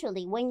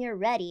eventually when you're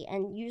ready.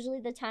 And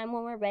usually the time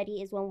when we're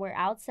ready is when we're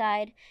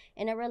outside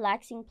in a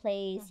relaxing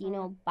place, you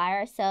know, by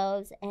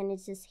ourselves, and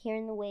it's just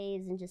hearing the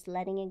waves and just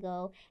letting it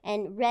go,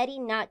 and ready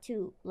not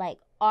to like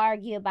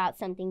argue about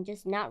something,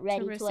 just not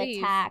ready to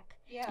attack.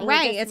 Yeah.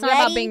 Right. It's not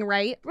about being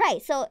right.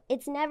 Right. So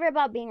it's never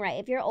about being right.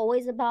 If you're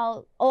always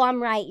about, oh,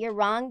 I'm right, you're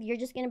wrong, you're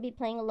just going to be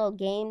playing a little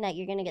game that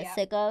you're going to get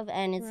sick of,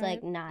 and it's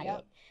like not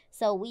it.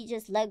 So we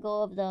just let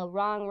go of the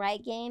wrong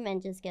right game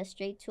and just get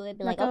straight to it.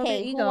 Be like,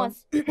 okay, who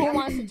wants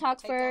to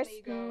talk first?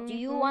 Do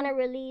you want to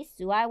release?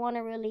 Do I want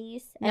to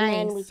release? And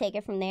then we take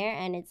it from there,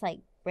 and it's like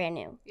brand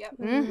new. Yep.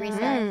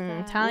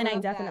 Restart. Tally and I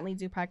definitely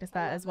do practice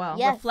that as well.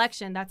 Yes.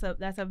 Reflection. That's a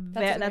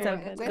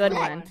good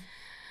one.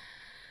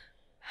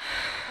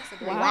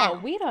 Wow,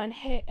 we done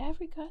hit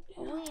every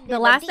goddamn. The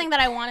last thing that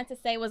I wanted to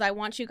say was I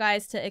want you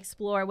guys to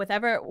explore with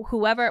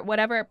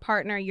whatever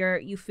partner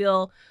you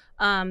feel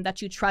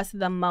that you trust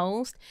the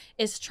most,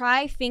 is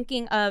try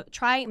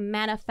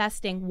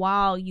manifesting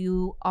while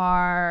you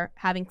are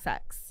having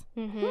sex.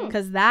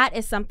 Because that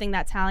is something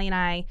that Tally and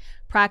I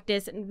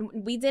practice.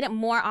 We did it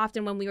more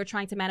often when we were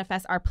trying to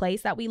manifest our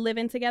place that we live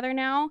in together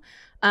now.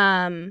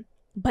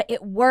 But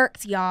it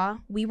worked, y'all.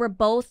 We were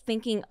both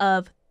thinking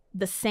of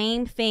the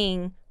same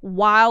thing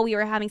while we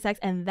were having sex,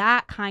 and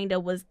that kind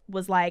of was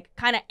like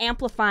kind of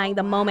amplifying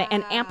the moment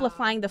and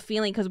amplifying the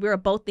feeling, because we were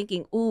both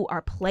thinking, ooh,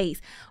 our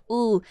place,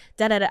 ooh,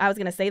 da-da-da. I was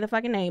gonna say the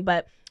fucking name,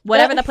 but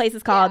whatever the place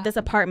is called, this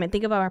apartment,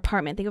 think of our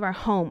apartment, think of our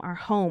home, our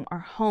home, our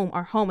home,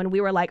 our home. And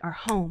we were like, our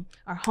home,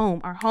 our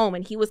home, our home.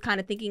 And he was kind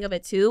of thinking of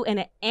it too,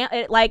 and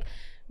it like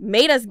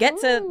made us get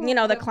to, you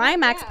know, the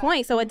climax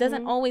point. So it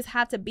doesn't always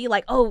have to be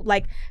like, oh,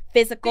 like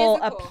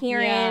physical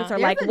appearance or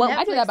like what.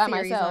 I do that by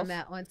myself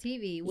on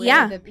TV.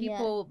 Where the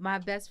people, my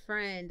best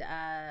friend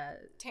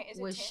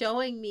was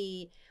showing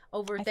me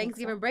over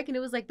Thanksgiving break, and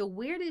it was like the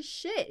weirdest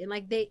shit. And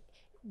like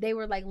they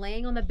were like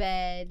laying on the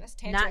bed,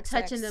 not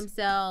touching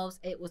themselves.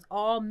 It was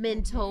all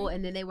mental,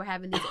 and then they were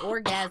having these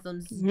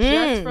orgasms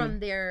just from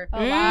their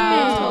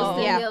mental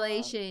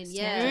stimulation. Something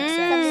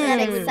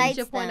that excites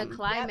them. Point of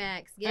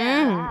climax.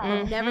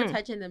 Never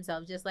touching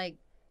themselves, just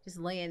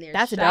laying there.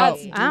 That's dope.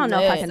 I don't know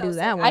if I can do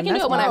that one. I can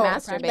do it when I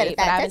masturbate, but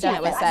I haven't done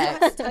it with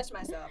sex. Touch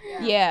myself.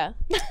 Yeah.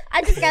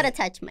 I just gotta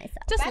touch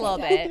myself. Just a little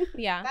bit.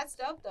 Yeah. That's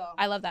dope though.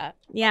 I love that.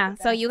 Yeah.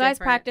 So you guys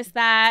practice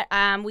that.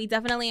 We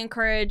definitely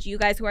encourage you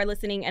guys who are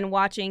listening and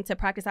watching to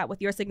practice that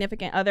with your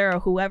significant other or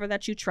whoever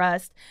that you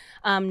trust.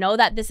 Know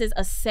that this is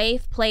a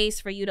safe place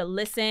for you to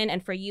listen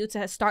and for you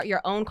to start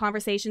your own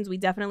conversations. We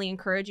definitely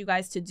encourage you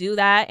guys to do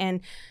that.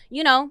 And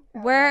you know,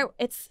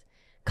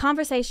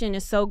 conversation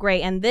is so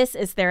great, and this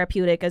is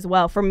therapeutic as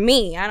well for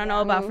me. I don't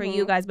know about for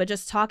you guys, but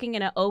just talking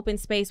in an open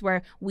space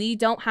where we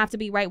don't have to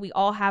be right. We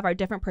all have our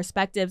different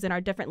perspectives and our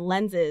different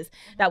lenses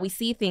that we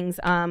see things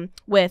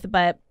with.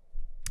 But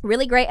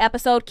really great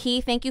episode.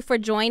 Key, thank you for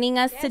joining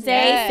us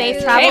today.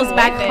 Safe travels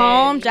back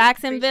home,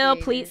 Jacksonville.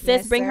 Please,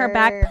 sis, bring her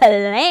back, please.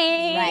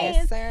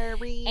 Yes, sir.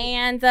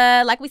 And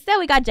like we said,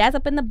 we got Jazz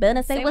up in the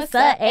building. Say what's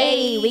up,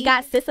 ayy. We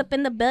got Sis up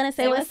in the building.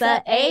 Say what's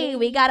up, ayy.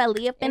 We got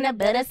Aliya up in the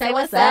building. Say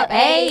what's up,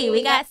 ayy.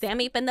 We got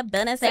Sammy up in the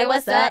building. Say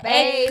what's up,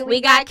 ayy.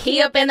 We got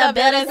Key up in the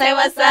building. Say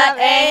what's up,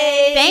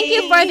 ayy. Thank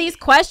you for these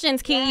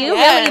questions, Key. You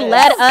really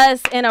led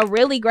us in a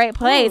really great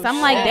place.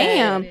 I'm like,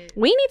 damn,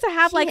 we need to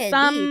have like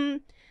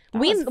some.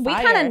 We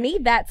kind of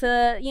need that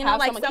to, you know,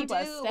 like keep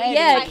us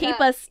steady.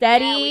 Keep us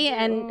steady,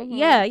 and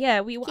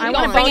I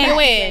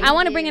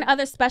want to bring in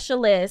other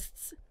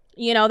specialists,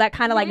 you know, that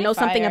kind of like know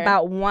something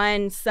about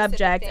one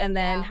subject and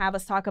then have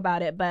us talk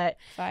about it. But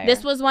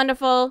this was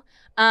wonderful.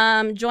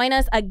 Join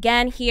us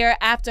again here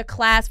after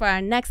class for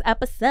our next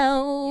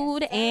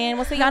episode, and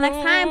we'll see y'all next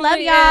time. Love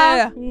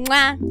y'all.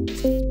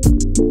 Mwah.